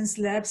 Quintessence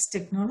Labs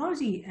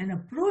technology and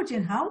approach,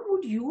 and how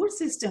would your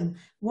system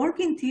work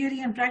in theory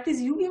and practice?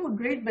 You gave a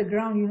great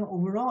background,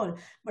 overall,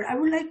 but I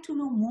would like to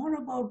know more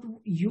about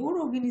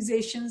your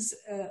organization's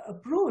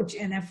approach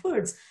and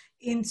efforts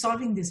in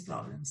solving these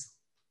problems.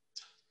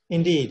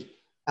 Indeed.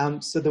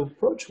 So the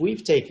approach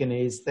we've taken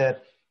is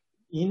that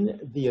in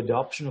the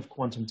adoption of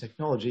quantum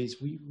technologies,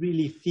 we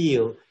really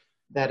feel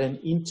that an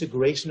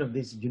integration of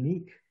these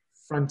unique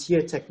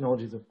frontier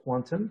technologies of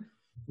quantum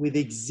with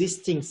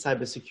existing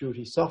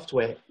cybersecurity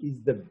software is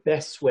the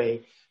best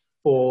way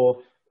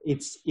for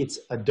its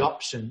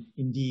adoption,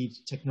 indeed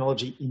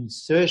technology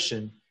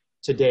insertion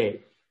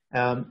today.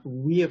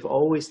 We have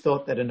always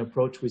thought that an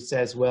approach which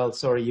says, well,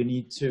 sorry, you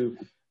need to,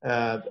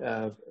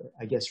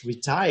 I guess,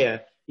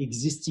 retire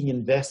existing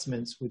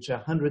investments, which are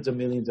hundreds of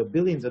millions or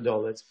billions of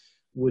dollars,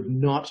 would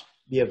not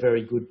be a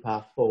very good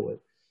path forward.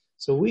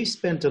 So we've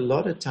spent a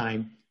lot of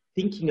time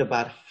thinking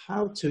about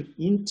how to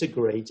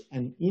integrate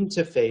and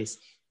interface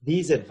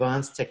these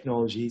advanced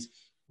technologies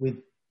with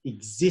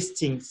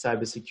existing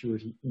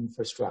cybersecurity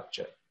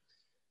infrastructure.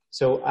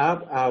 So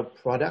our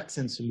products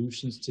and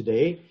solutions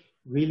today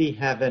really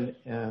have an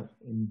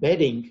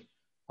embedding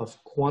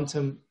of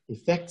quantum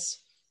effects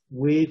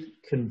with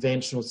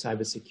conventional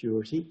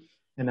cybersecurity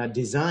and are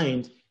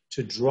designed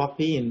to drop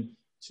in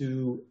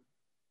to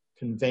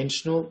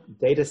conventional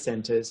data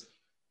centers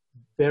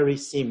very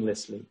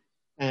seamlessly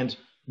and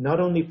not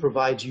only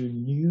provide you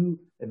new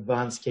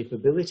advanced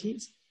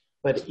capabilities,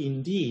 but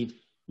indeed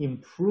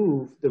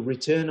improve the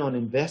return on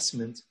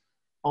investment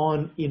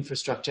on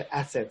infrastructure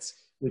assets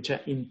which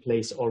are in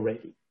place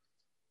already.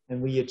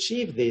 And we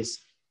achieve this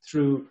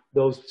through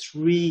those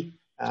three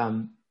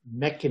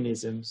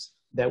mechanisms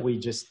that we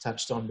just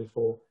touched on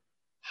before.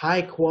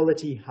 High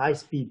quality, high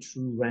speed,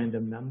 true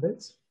random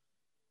numbers,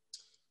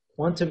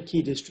 quantum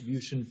key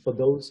distribution for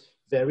those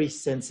very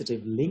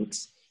sensitive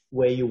links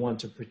where you want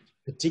to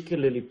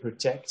particularly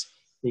protect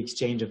the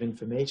exchange of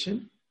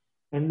information,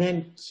 and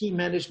then key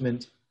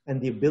management and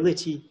the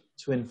ability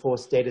to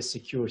enforce data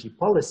security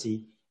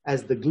policy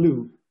as the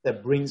glue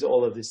that brings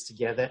all of this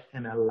together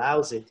and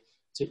allows it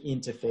to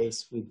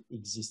interface with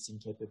existing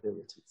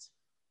capabilities.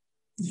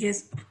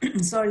 Yes,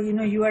 sorry,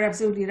 you are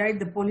absolutely right.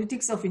 The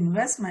politics of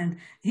investment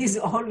is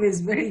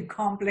always very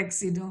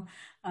complex,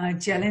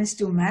 challenge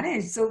to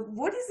manage. So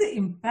what is the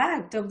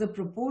impact of the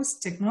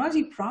proposed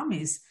technology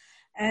promise?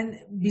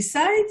 And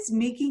besides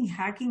making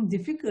hacking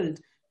difficult,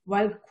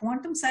 while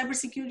quantum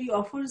cybersecurity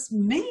offers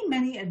many,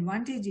 many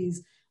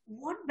advantages,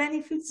 what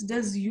benefits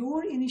does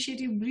your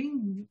initiative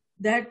bring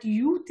that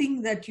you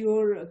think that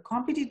your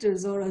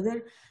competitors or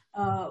other,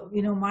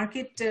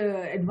 market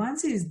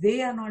advances,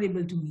 they are not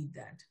able to meet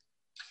that?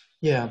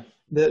 Yeah,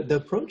 the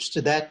approach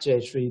to that,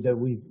 Jayashree, that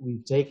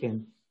we've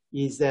taken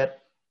is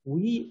that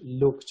we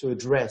look to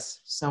address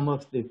some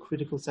of the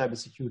critical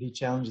cybersecurity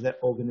challenges that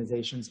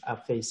organizations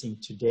are facing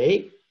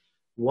today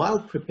while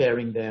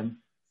preparing them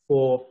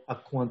for a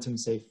quantum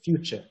safe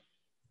future.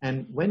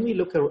 And when we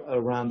look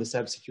around the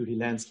cybersecurity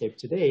landscape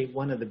today,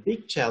 one of the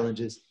big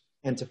challenges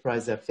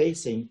enterprises are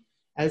facing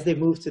as they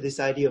move to this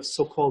idea of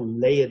so-called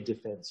layered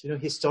defense.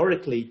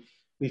 Historically,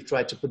 we've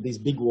tried to put these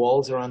big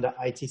walls around the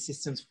IT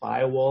systems,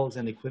 firewalls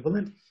and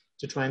equivalent,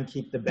 to try and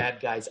keep the bad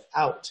guys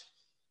out.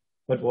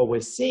 But what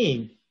we're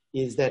seeing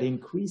is that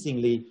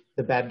increasingly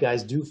the bad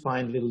guys do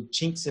find little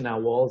chinks in our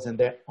walls and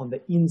they're on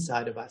the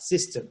inside of our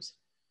systems.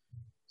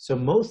 So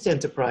most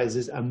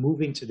enterprises are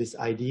moving to this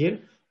idea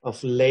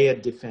of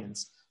layered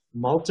defense,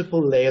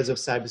 multiple layers of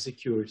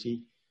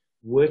cybersecurity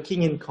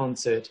working in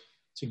concert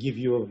to give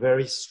you a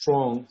very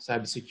strong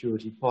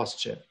cybersecurity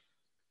posture.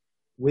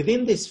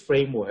 Within this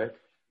framework,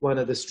 one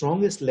of the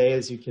strongest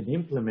layers you can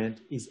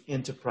implement is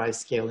enterprise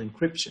scale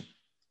encryption.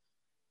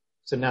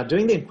 So now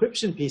doing the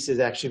encryption piece is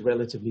actually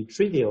relatively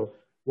trivial.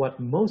 What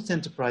most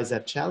enterprises are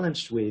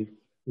challenged with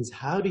is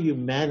how do you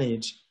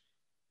manage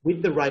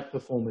with the right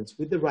performance,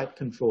 with the right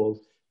controls,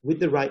 with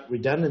the right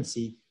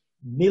redundancy,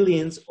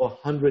 millions or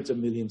hundreds of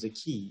millions of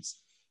keys?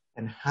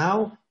 And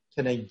how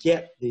can I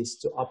get this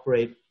to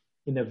operate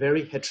in a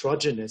very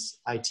heterogeneous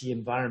IT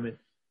environment,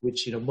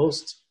 which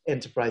most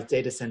enterprise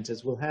data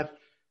centers will have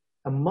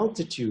a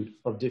multitude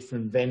of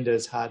different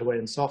vendors, hardware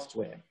and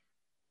software.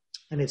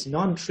 And it's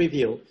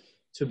non-trivial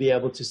to be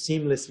able to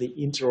seamlessly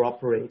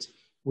interoperate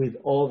with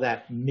all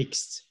that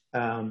mixed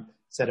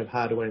set of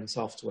hardware and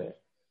software.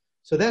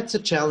 So that's a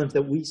challenge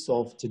that we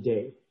solve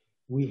today.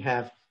 We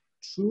have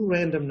true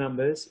random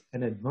numbers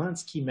and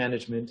advanced key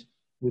management,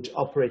 which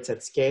operates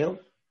at scale,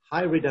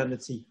 high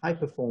redundancy, high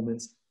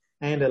performance,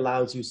 and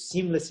allows you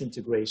seamless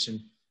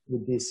integration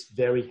with this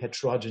very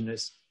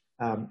heterogeneous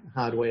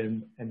hardware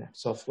and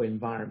software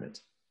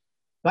environment.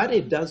 But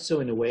it does so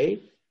in a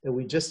way that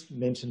we just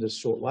mentioned a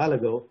short while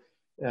ago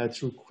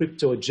through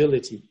crypto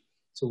agility.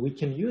 So we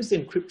can use the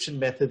encryption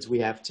methods we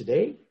have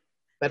today,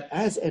 but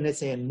as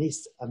NSA and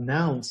NIST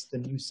announce the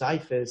new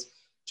ciphers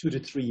 2 to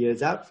 3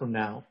 years out from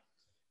now,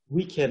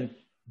 we can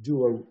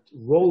do a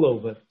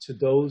rollover to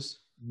those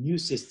new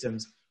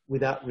systems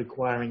without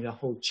requiring a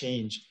whole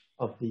change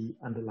of the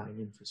underlying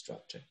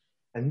infrastructure.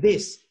 And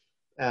this,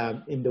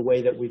 in the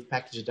way that we've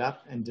packaged it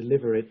up and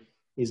deliver it,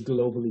 is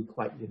globally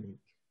quite unique.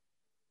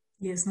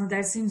 Yes, no,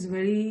 that seems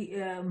very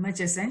much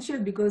essential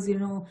because,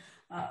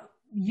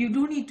 you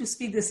do need to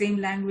speak the same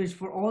language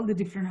for all the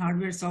different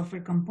hardware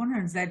software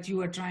components that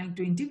you are trying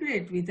to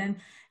integrate with. And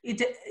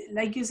it,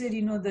 like you said,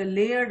 the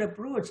layered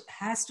approach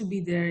has to be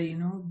there.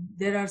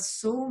 There are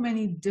so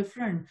many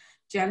different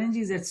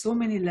challenges at so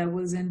many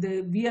levels,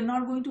 and we are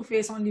not going to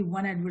face only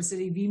one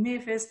adversary. We may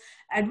face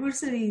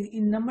adversary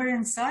in number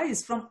and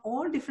size from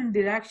all different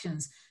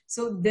directions.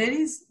 So there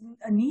is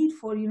a need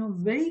for,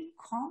 very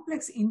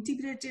complex,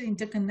 integrated,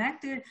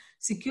 interconnected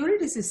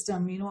security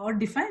system, or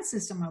defense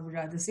system, I would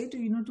rather say,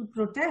 to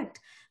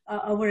protect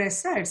our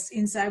assets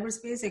in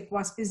cyberspace,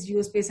 aquaspace,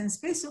 geospace, and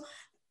space. So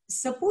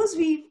suppose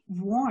we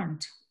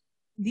want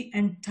the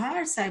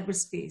entire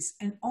cyberspace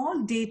and all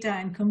data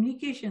and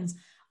communications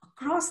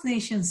across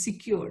nations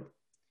secured.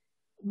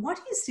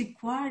 What is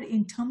required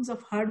in terms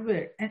of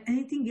hardware and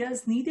anything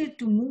else needed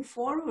to move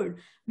forward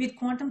with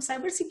quantum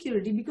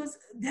cybersecurity? Because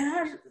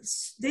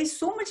there's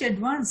so much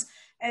advance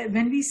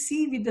when we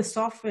see with the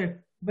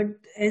software, but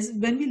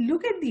when we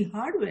look at the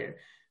hardware,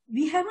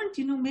 we haven't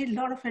made a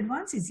lot of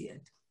advances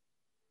yet.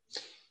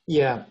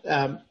 Yeah,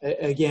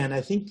 again, I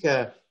think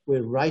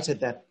we're right at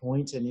that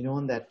point. And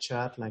on that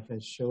chart, like I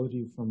showed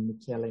you from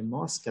Michele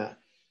Mosca,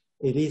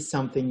 it is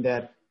something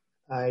that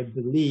I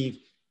believe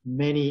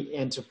many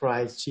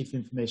enterprise chief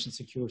information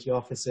security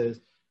officers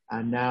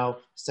are now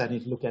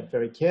starting to look at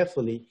very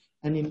carefully.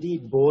 And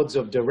indeed, boards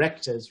of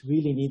directors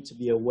really need to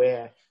be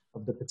aware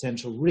of the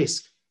potential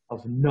risk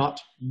of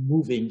not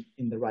moving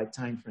in the right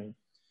time frame.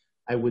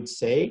 I would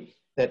say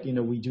that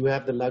we do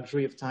have the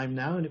luxury of time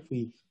now, and if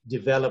we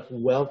develop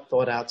well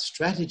thought out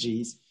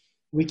strategies,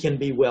 we can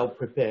be well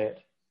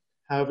prepared.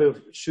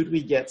 However, should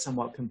we get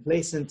somewhat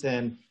complacent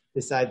and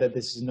decide that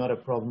this is not a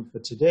problem for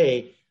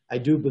today, I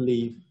do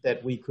believe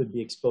that we could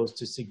be exposed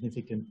to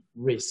significant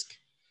risk.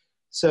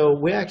 So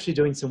we're actually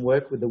doing some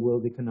work with the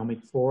World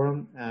Economic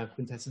Forum.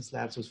 Quintessence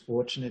Labs was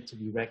fortunate to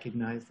be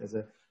recognized as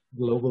a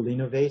global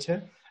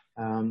innovator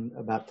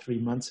about 3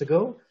 months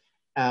ago,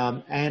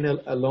 and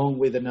along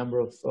with a number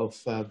of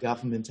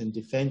government and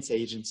defense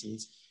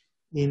agencies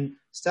in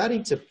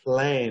starting to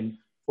plan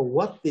for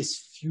what this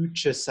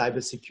future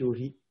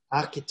cybersecurity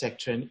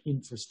architecture and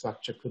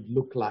infrastructure could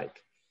look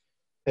like.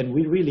 And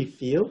we really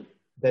feel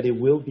that it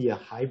will be a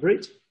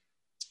hybrid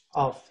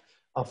of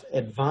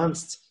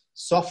advanced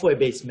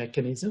software-based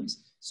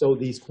mechanisms, so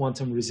these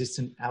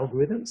quantum-resistant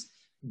algorithms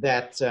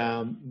that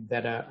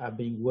are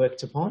being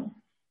worked upon,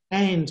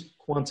 and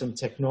quantum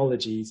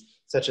technologies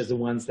such as the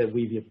ones that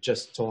we've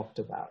just talked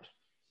about.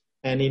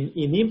 And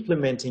in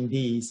implementing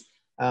these,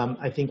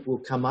 I think we'll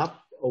come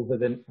up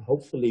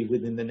hopefully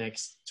within the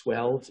next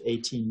 12,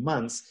 18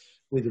 months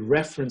with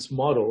reference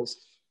models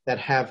that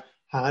have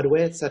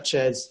hardware such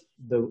as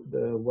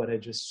what I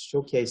just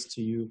showcased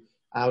to you,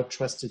 our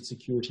Trusted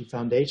Security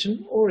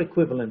Foundation, or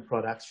equivalent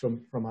products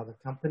from other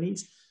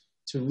companies,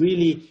 to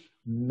really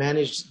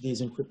manage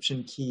these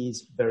encryption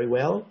keys very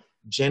well,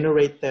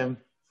 generate them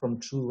from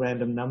true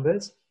random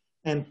numbers,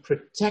 and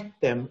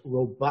protect them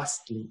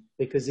robustly,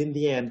 because in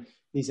the end,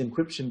 these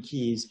encryption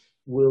keys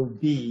will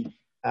be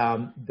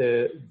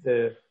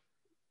the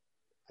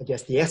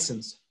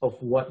essence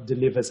of what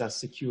delivers us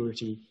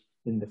security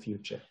in the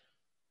future.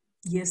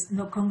 Yes,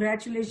 no,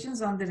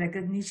 congratulations on the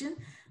recognition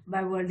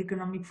by World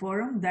Economic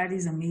Forum. That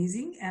is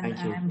amazing. And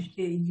you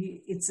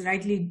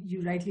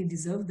rightly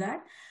deserve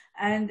that.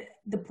 And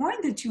the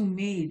point that you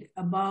made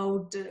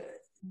about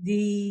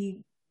the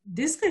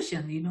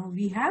discussion,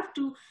 we have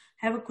to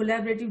have a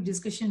collaborative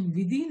discussion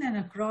within and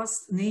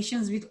across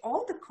nations with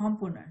all the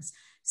components.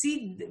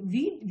 See,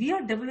 we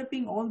are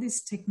developing all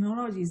these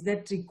technologies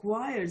that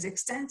requires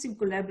extensive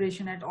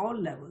collaboration at all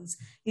levels,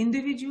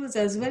 individuals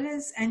as well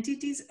as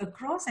entities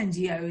across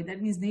NGIOA. That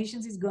means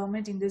nations, is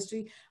government,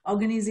 industry,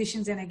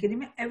 organizations, and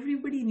academia.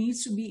 Everybody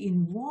needs to be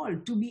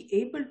involved to be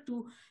able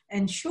to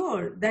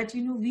ensure that,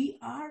 we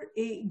are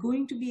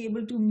going to be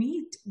able to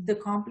meet the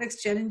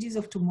complex challenges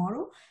of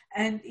tomorrow.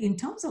 And in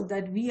terms of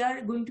that, we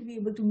are going to be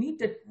able to meet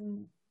the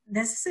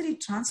necessary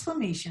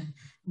transformation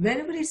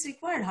wherever it's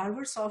required,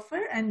 hardware,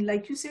 software. And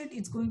like you said,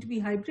 it's going to be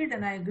hybrid,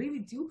 and I agree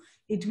with you,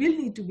 it will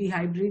need to be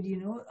hybrid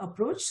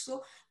approach.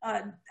 So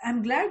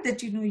I'm glad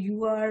that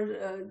you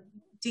are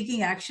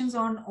taking actions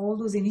on all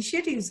those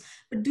initiatives.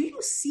 But do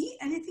you see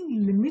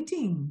anything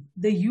limiting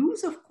the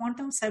use of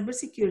quantum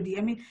cybersecurity?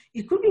 I mean,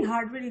 it could be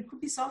hardware, it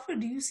could be software.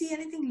 Do you see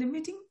anything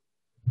limiting?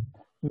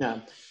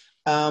 No.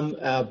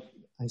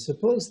 I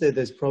suppose that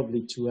there's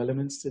probably two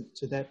elements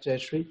to that,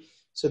 Jayashree.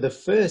 So the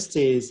first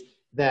is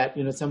that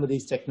some of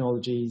these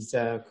technologies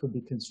could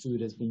be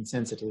construed as being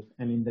sensitive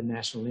and in the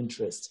national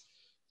interest.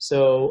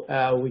 So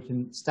we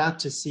can start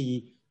to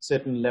see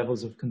certain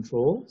levels of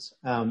controls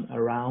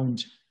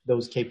around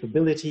those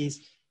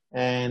capabilities,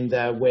 and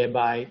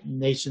whereby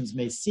nations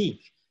may seek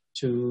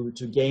to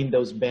gain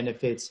those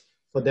benefits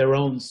for their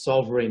own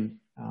sovereign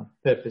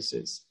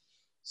purposes.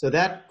 So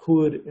that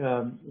could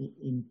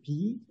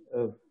impede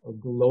a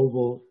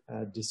global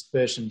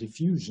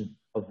diffusion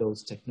of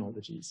those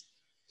technologies.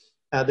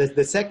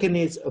 The second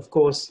is, of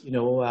course,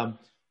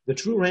 the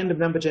true random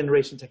number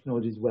generation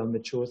technology is well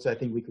mature, so I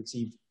think we could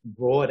see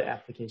broad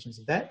applications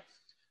of that.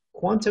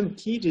 quantum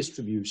key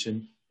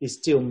distribution is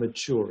still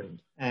maturing.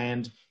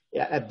 And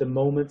at the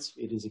moment,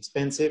 it is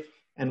expensive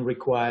and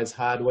requires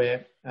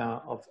hardware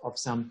of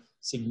some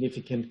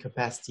significant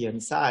capacity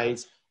and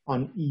size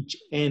on each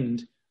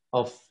end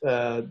of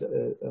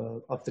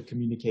the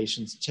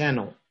communications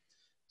channel.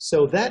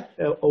 So that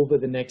over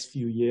the next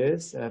few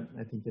years,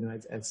 I think,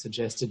 as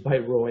suggested by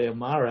Roy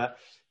Amara,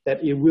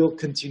 that it will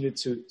continue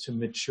to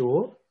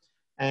mature.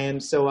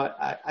 And so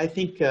I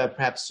think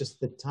perhaps just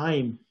the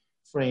time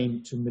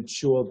frame to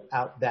mature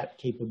out that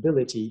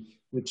capability,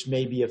 which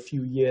may be a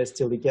few years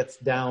till it gets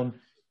down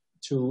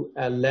to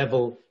a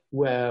level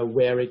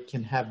where it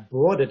can have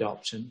broad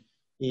adoption,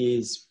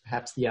 is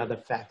perhaps the other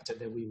factor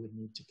that we would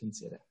need to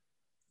consider.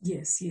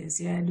 Yes,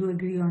 yeah, I do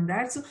agree on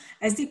that. So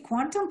as the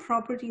quantum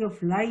property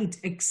of light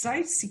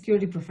excites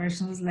security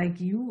professionals like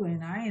you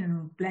and I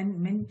and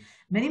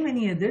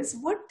many others,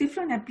 what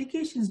different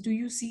applications do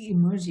you see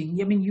emerging?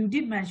 I mean, you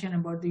did mention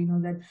about,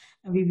 that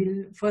we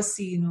will first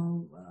see,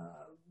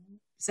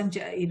 some,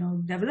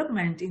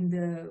 development in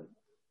the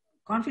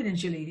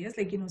confidential areas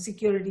like,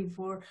 security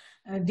for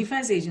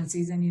defense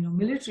agencies and,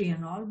 military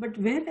and all. But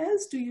where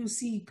else do you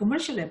see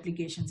commercial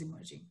applications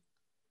emerging?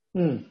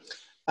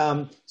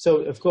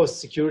 So, of course,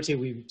 security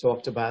we've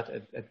talked about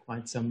at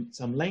quite some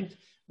length,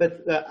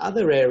 but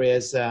other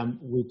areas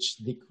which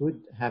they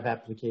could have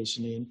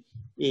application in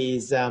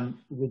is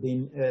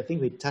within, I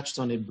think we touched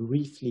on it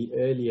briefly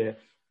earlier,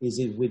 is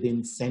it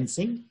within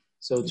sensing?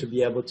 So to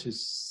be able to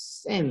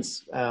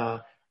sense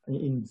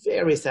in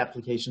various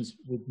applications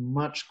with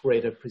much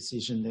greater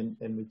precision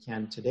than we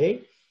can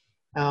today.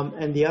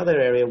 And the other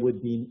area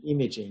would be in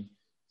imaging.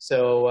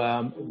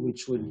 So,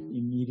 which would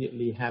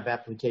immediately have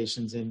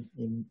applications in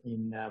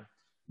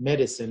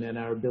medicine and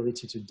our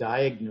ability to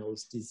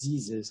diagnose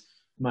diseases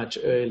much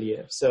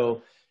earlier.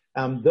 So,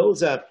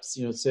 those are,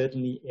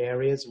 certainly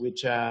areas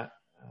which are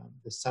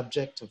the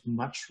subject of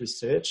much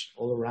research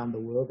all around the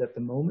world at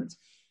the moment.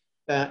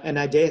 And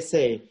I dare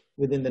say,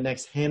 within the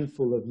next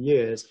handful of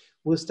years,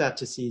 we'll start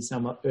to see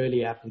some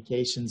early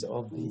applications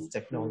of these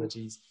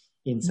technologies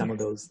in some of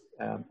those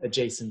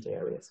adjacent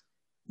areas.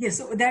 Yes,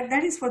 so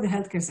that is for the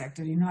healthcare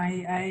sector. You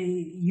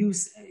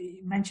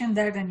mentioned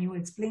that and you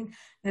explained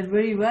that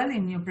very well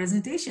in your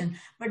presentation.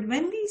 But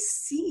when we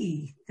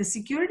see the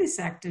security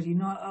sector,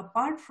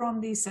 apart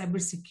from the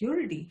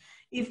cybersecurity,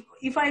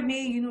 if I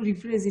may,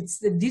 rephrase, it's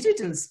the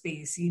digital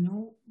space.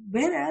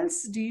 Where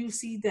else do you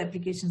see the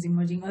applications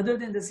emerging other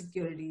than the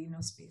security,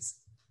 space?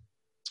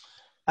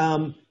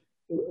 So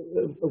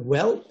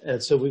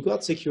we've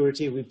got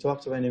security. We've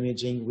talked about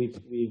imaging.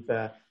 We've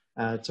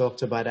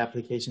talked about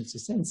applications to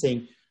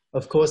sensing.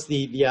 Of course,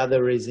 the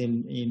other is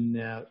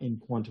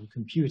in quantum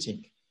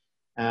computing.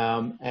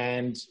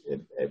 And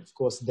of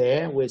course,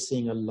 there we're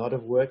seeing a lot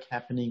of work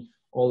happening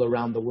all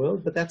around the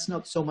world, but that's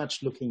not so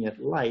much looking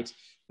at light.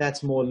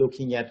 That's more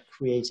looking at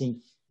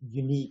creating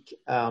unique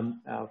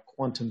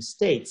quantum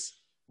states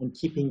and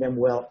keeping them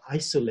well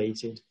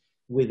isolated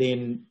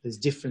within these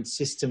different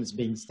systems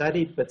being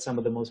studied, but some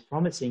of the most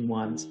promising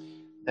ones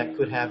that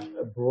could have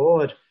a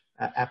broad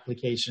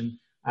application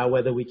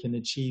whether we can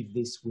achieve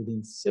this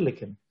within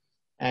silicon.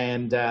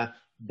 And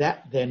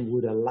that then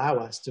would allow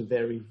us to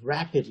very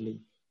rapidly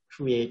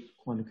create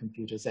quantum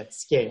computers at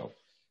scale.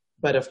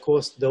 But of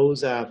course,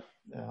 those are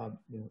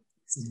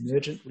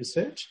emergent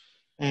research.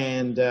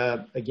 And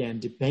again,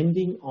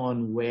 depending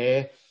on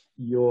where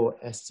your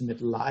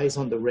estimate lies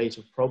on the rate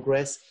of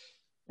progress,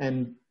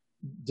 and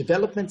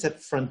developments at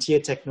frontier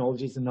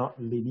technologies are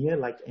not linear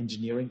like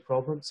engineering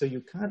problems. So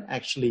you can't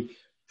actually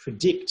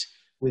predict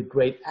with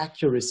great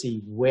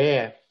accuracy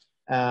where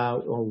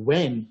or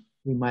when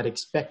we might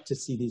expect to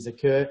see these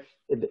occur.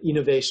 The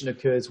innovation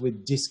occurs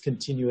with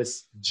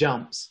discontinuous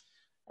jumps.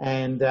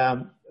 And,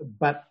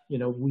 but,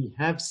 we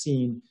have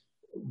seen,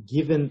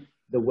 given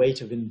the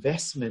weight of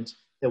investment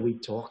that we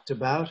talked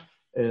about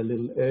a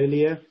little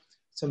earlier,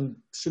 some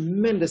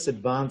tremendous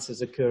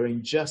advances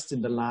occurring just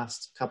in the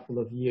last couple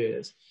of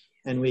years.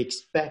 And we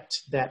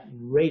expect that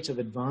rate of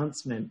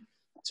advancement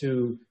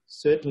to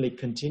certainly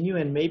continue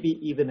and maybe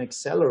even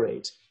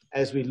accelerate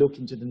as we look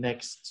into the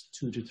next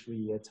 2 to 3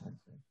 year time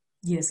frame.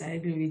 Yes, I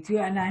agree with you.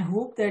 And I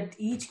hope that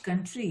each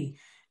country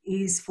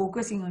is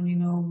focusing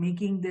on,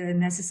 making the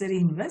necessary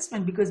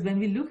investment, because when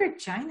we look at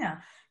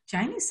China,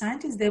 Chinese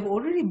scientists, they've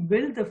already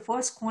built the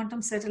first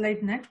quantum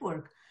satellite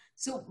network.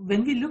 So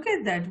when we look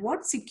at that,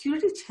 what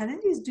security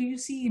challenges do you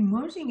see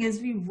emerging as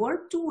we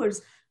work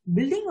towards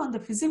building on the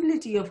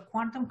feasibility of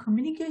quantum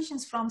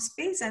communications from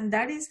space? And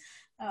that is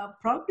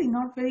probably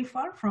not very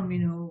far from,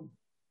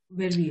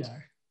 where we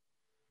are.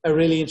 A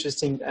really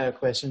interesting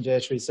question,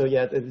 Jayashree. So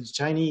yeah, the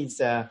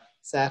Chinese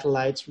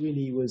satellites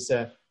really was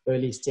an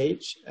early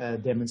stage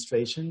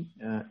demonstration,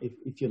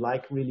 if you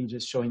like, really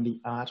just showing the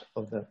art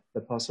of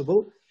the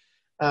possible.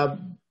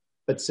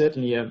 But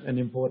certainly an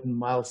important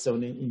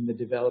milestone in the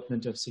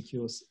development of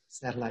secure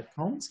satellite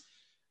comms.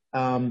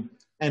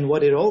 And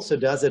what it also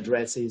does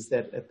address is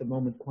that at the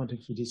moment, quantum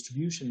key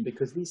distribution,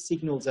 because these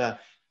signals are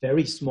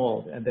very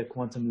small at the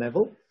quantum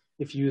level,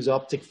 if you use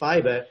optic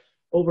fiber,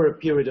 over a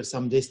period of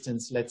some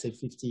distance, let's say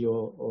 50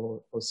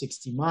 or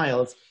 60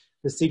 miles,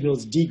 the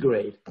signals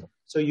degrade.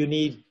 So you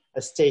need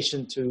a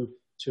station to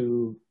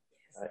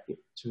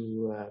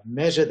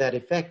measure that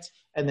effect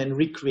and then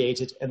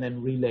recreate it and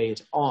then relay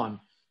it on,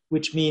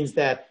 which means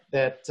that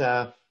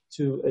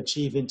to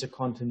achieve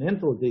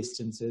intercontinental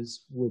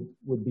distances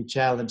would be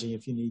challenging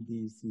if you need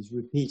these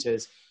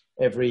repeaters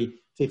every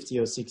 50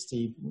 or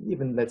 60,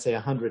 even let's say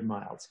 100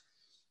 miles.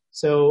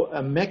 So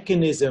a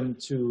mechanism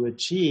to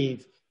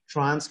achieve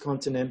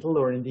transcontinental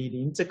or indeed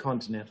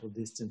intercontinental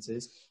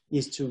distances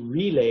is to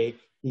relay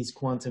these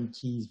quantum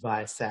keys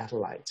via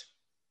satellite.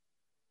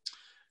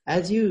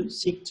 As you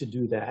seek to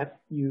do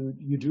that,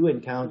 you do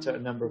encounter a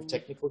number of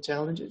technical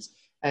challenges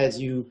as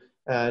you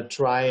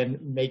try and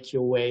make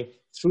your way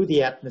through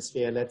the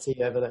atmosphere. Let's say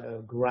you have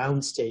a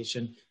ground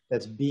station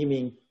that's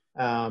beaming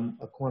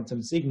a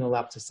quantum signal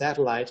up to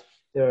satellite.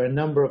 There are a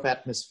number of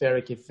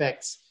atmospheric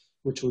effects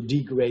which will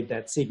degrade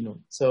that signal.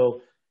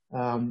 So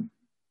a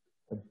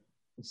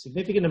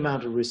significant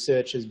amount of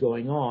research is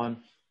going on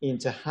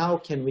into how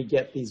can we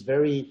get these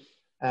very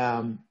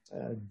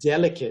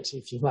delicate,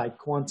 if you like,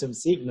 quantum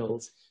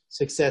signals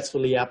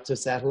successfully up to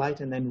satellite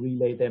and then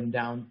relay them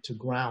down to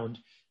ground,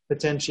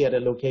 potentially at a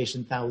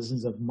location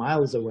thousands of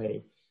miles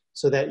away,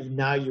 so that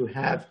now you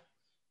have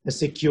a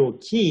secure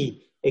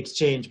key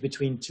exchange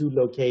between two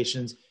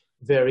locations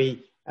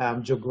very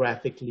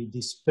geographically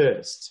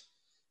dispersed.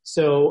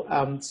 So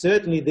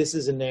certainly this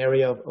is an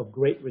area of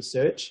great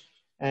research,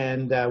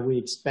 and we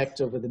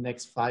expect over the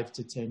next 5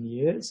 to 10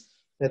 years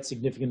that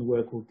significant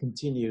work will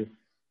continue.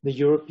 The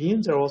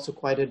Europeans are also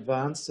quite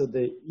advanced, so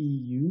the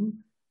EU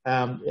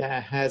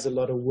has a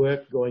lot of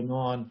work going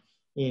on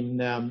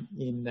in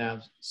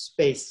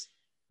space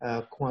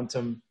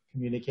quantum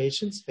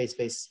communications,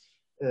 space-based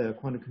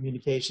quantum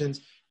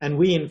communications. And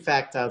we, in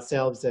fact,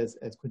 ourselves as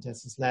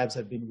Quintessence Labs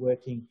have been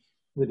working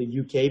with a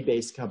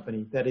UK-based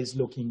company that is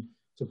looking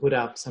to put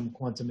up some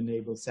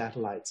quantum-enabled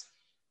satellites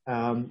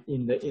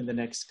in the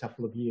next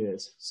couple of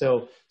years.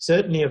 So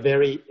certainly a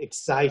very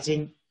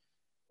exciting,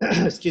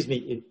 excuse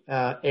me,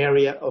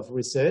 area of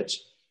research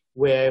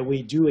where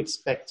we do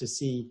expect to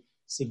see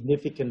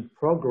significant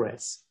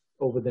progress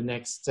over the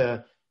next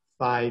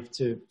 5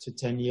 to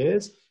 10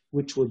 years,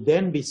 which will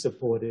then be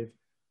supportive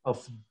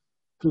of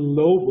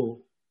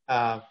global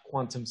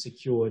quantum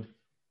secured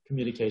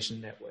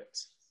communication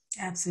networks.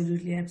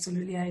 Absolutely,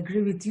 absolutely. I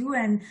agree with you.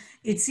 And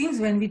it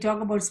seems when we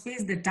talk about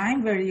space, the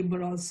time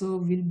variable also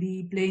will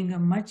be playing a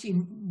much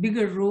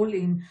bigger role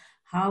in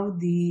how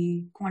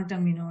the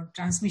quantum,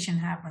 transmission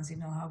happens,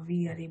 how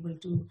we are able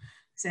to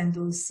send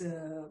those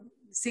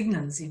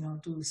signals,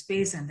 to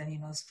space and then,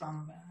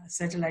 from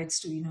satellites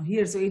to,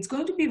 here. So it's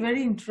going to be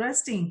very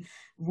interesting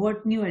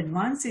what new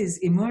advances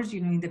emerge,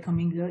 in the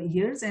coming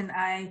years. And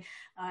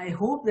I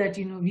hope that,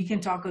 we can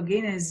talk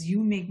again as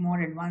you make more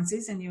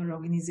advances and your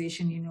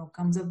organization,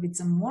 comes up with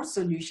some more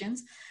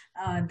solutions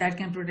that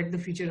can protect the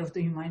future of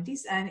the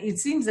humanities. And it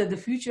seems that the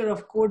future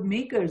of code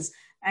makers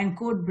and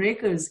code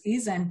breakers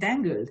is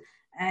entangled.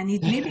 And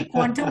it may be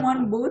quantum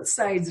on both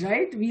sides,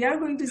 right? We are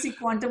going to see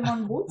quantum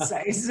on both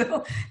sides.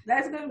 So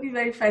that's going to be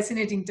very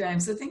fascinating time.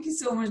 So thank you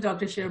so much,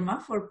 Dr.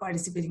 Sharma, for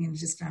participating in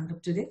this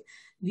roundup today.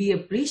 We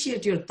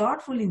appreciate your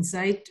thoughtful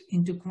insight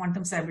into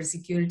quantum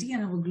cybersecurity,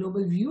 and our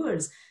global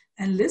viewers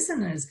and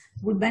listeners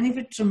would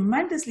benefit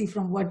tremendously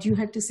from what you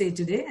had to say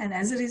today. And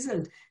as a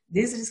result,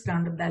 this Risk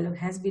Roundup Dialogue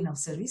has been of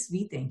service.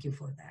 We thank you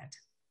for that.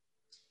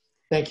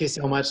 Thank you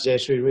so much,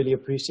 Jayashree. Really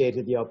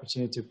appreciated the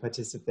opportunity to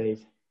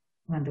participate.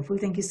 Wonderful.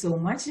 Thank you so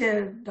much,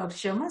 Dr.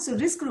 Sharma. So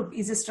Risk Group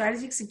is a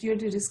strategic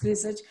security risk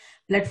research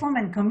platform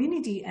and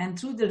community. And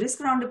through the Risk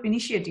Roundup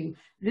initiative,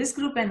 Risk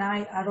Group and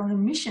I are on a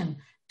mission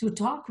to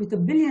talk with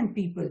 1 billion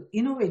people,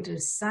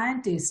 innovators,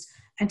 scientists,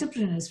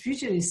 entrepreneurs,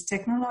 futurists,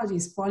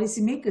 technologists,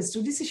 policymakers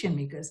to decision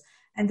makers.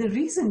 And the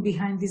reason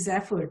behind this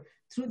effort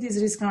through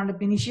this Risk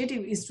Roundup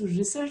initiative is to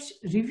research,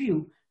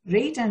 review,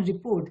 rate, and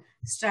report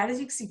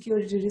strategic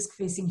security risk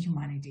facing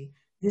humanity.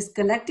 This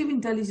collective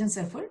intelligence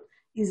effort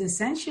is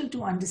essential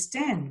to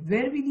understand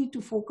where we need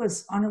to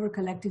focus on our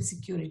collective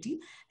security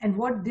and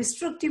what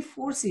destructive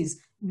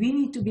forces we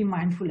need to be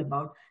mindful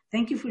about.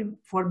 Thank you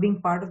for being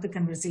part of the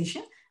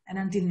conversation. And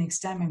until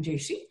next time, I'm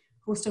Jayashree,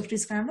 host of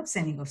Risk Roundup,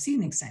 signing off. See you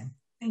next time.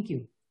 Thank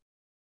you.